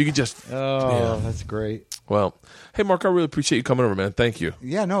 If you could just. Oh, that's great. Well, hey, Mark, I really appreciate you coming over, man. Thank you.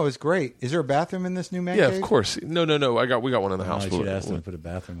 Yeah, no, it was great. Is there a bathroom in this new man cave? cave? Of course. No. We got one in the house. I should ask them to put a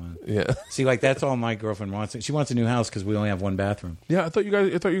bathroom on. Yeah. See, like that's all my girlfriend wants. She wants a new house because we only have one bathroom. Yeah, I thought you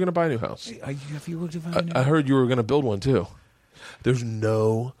were going to buy a new house. I heard you were going to build one too. There is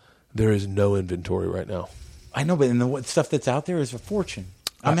no inventory right now. I know, but the stuff that's out there is a fortune.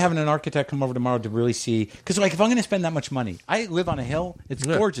 I'm having an architect come over tomorrow to really see, because like if I'm going to spend that much money, I live on a hill. It's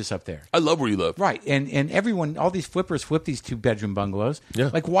gorgeous up there. I love where you live. Right, and everyone, all these flippers flip these 2-bedroom bungalows.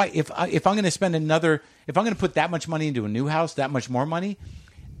 Yeah. Like why? If I'm going to spend if I'm going to put that much money into a new house, that much more money,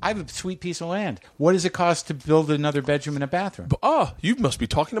 I have a sweet piece of land. What does it cost to build another bedroom and a bathroom? You must be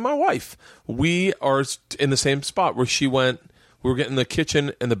talking to my wife. We are in the same spot where she went. We were getting the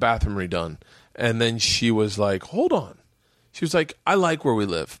kitchen and the bathroom redone, and then she was like, "Hold on." She was like, "I like where we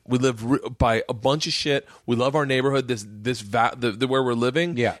live. We live by a bunch of shit. We love our neighborhood. The where we're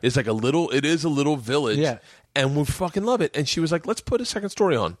living is like it is a little village, and we fucking love it." And she was like, "Let's put a second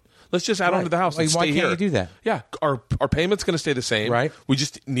story on. Let's just add on to the house and why stay can't here." you do that? Yeah, our payment's going to stay the same. Right. We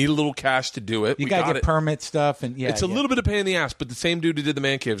just need a little cash to do it. You got to get permit stuff, and it's a little bit of pain in the ass. But the same dude who did the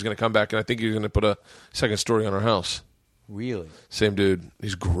man cave is going to come back, and I think he's going to put a second story on our house. Really? Same dude.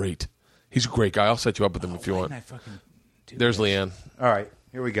 He's great. He's a great guy. I'll set you up with him if you want. There's Leanne. All right,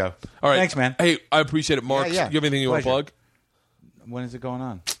 here we go. All right, thanks, man. Hey, I appreciate it, Mark. Yeah. You have anything you want to plug? When is it going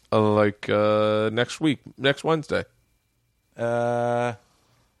on? Next week, next Wednesday. I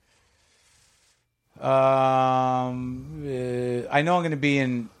know I'm going to be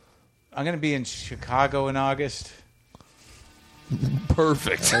in Chicago in August.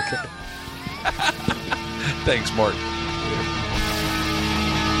 Perfect. Okay. Thanks, Mark.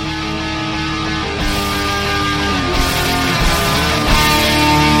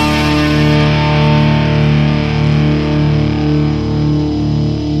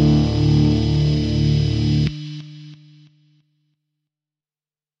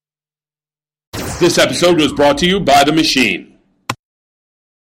 This episode was brought to you by The Machine.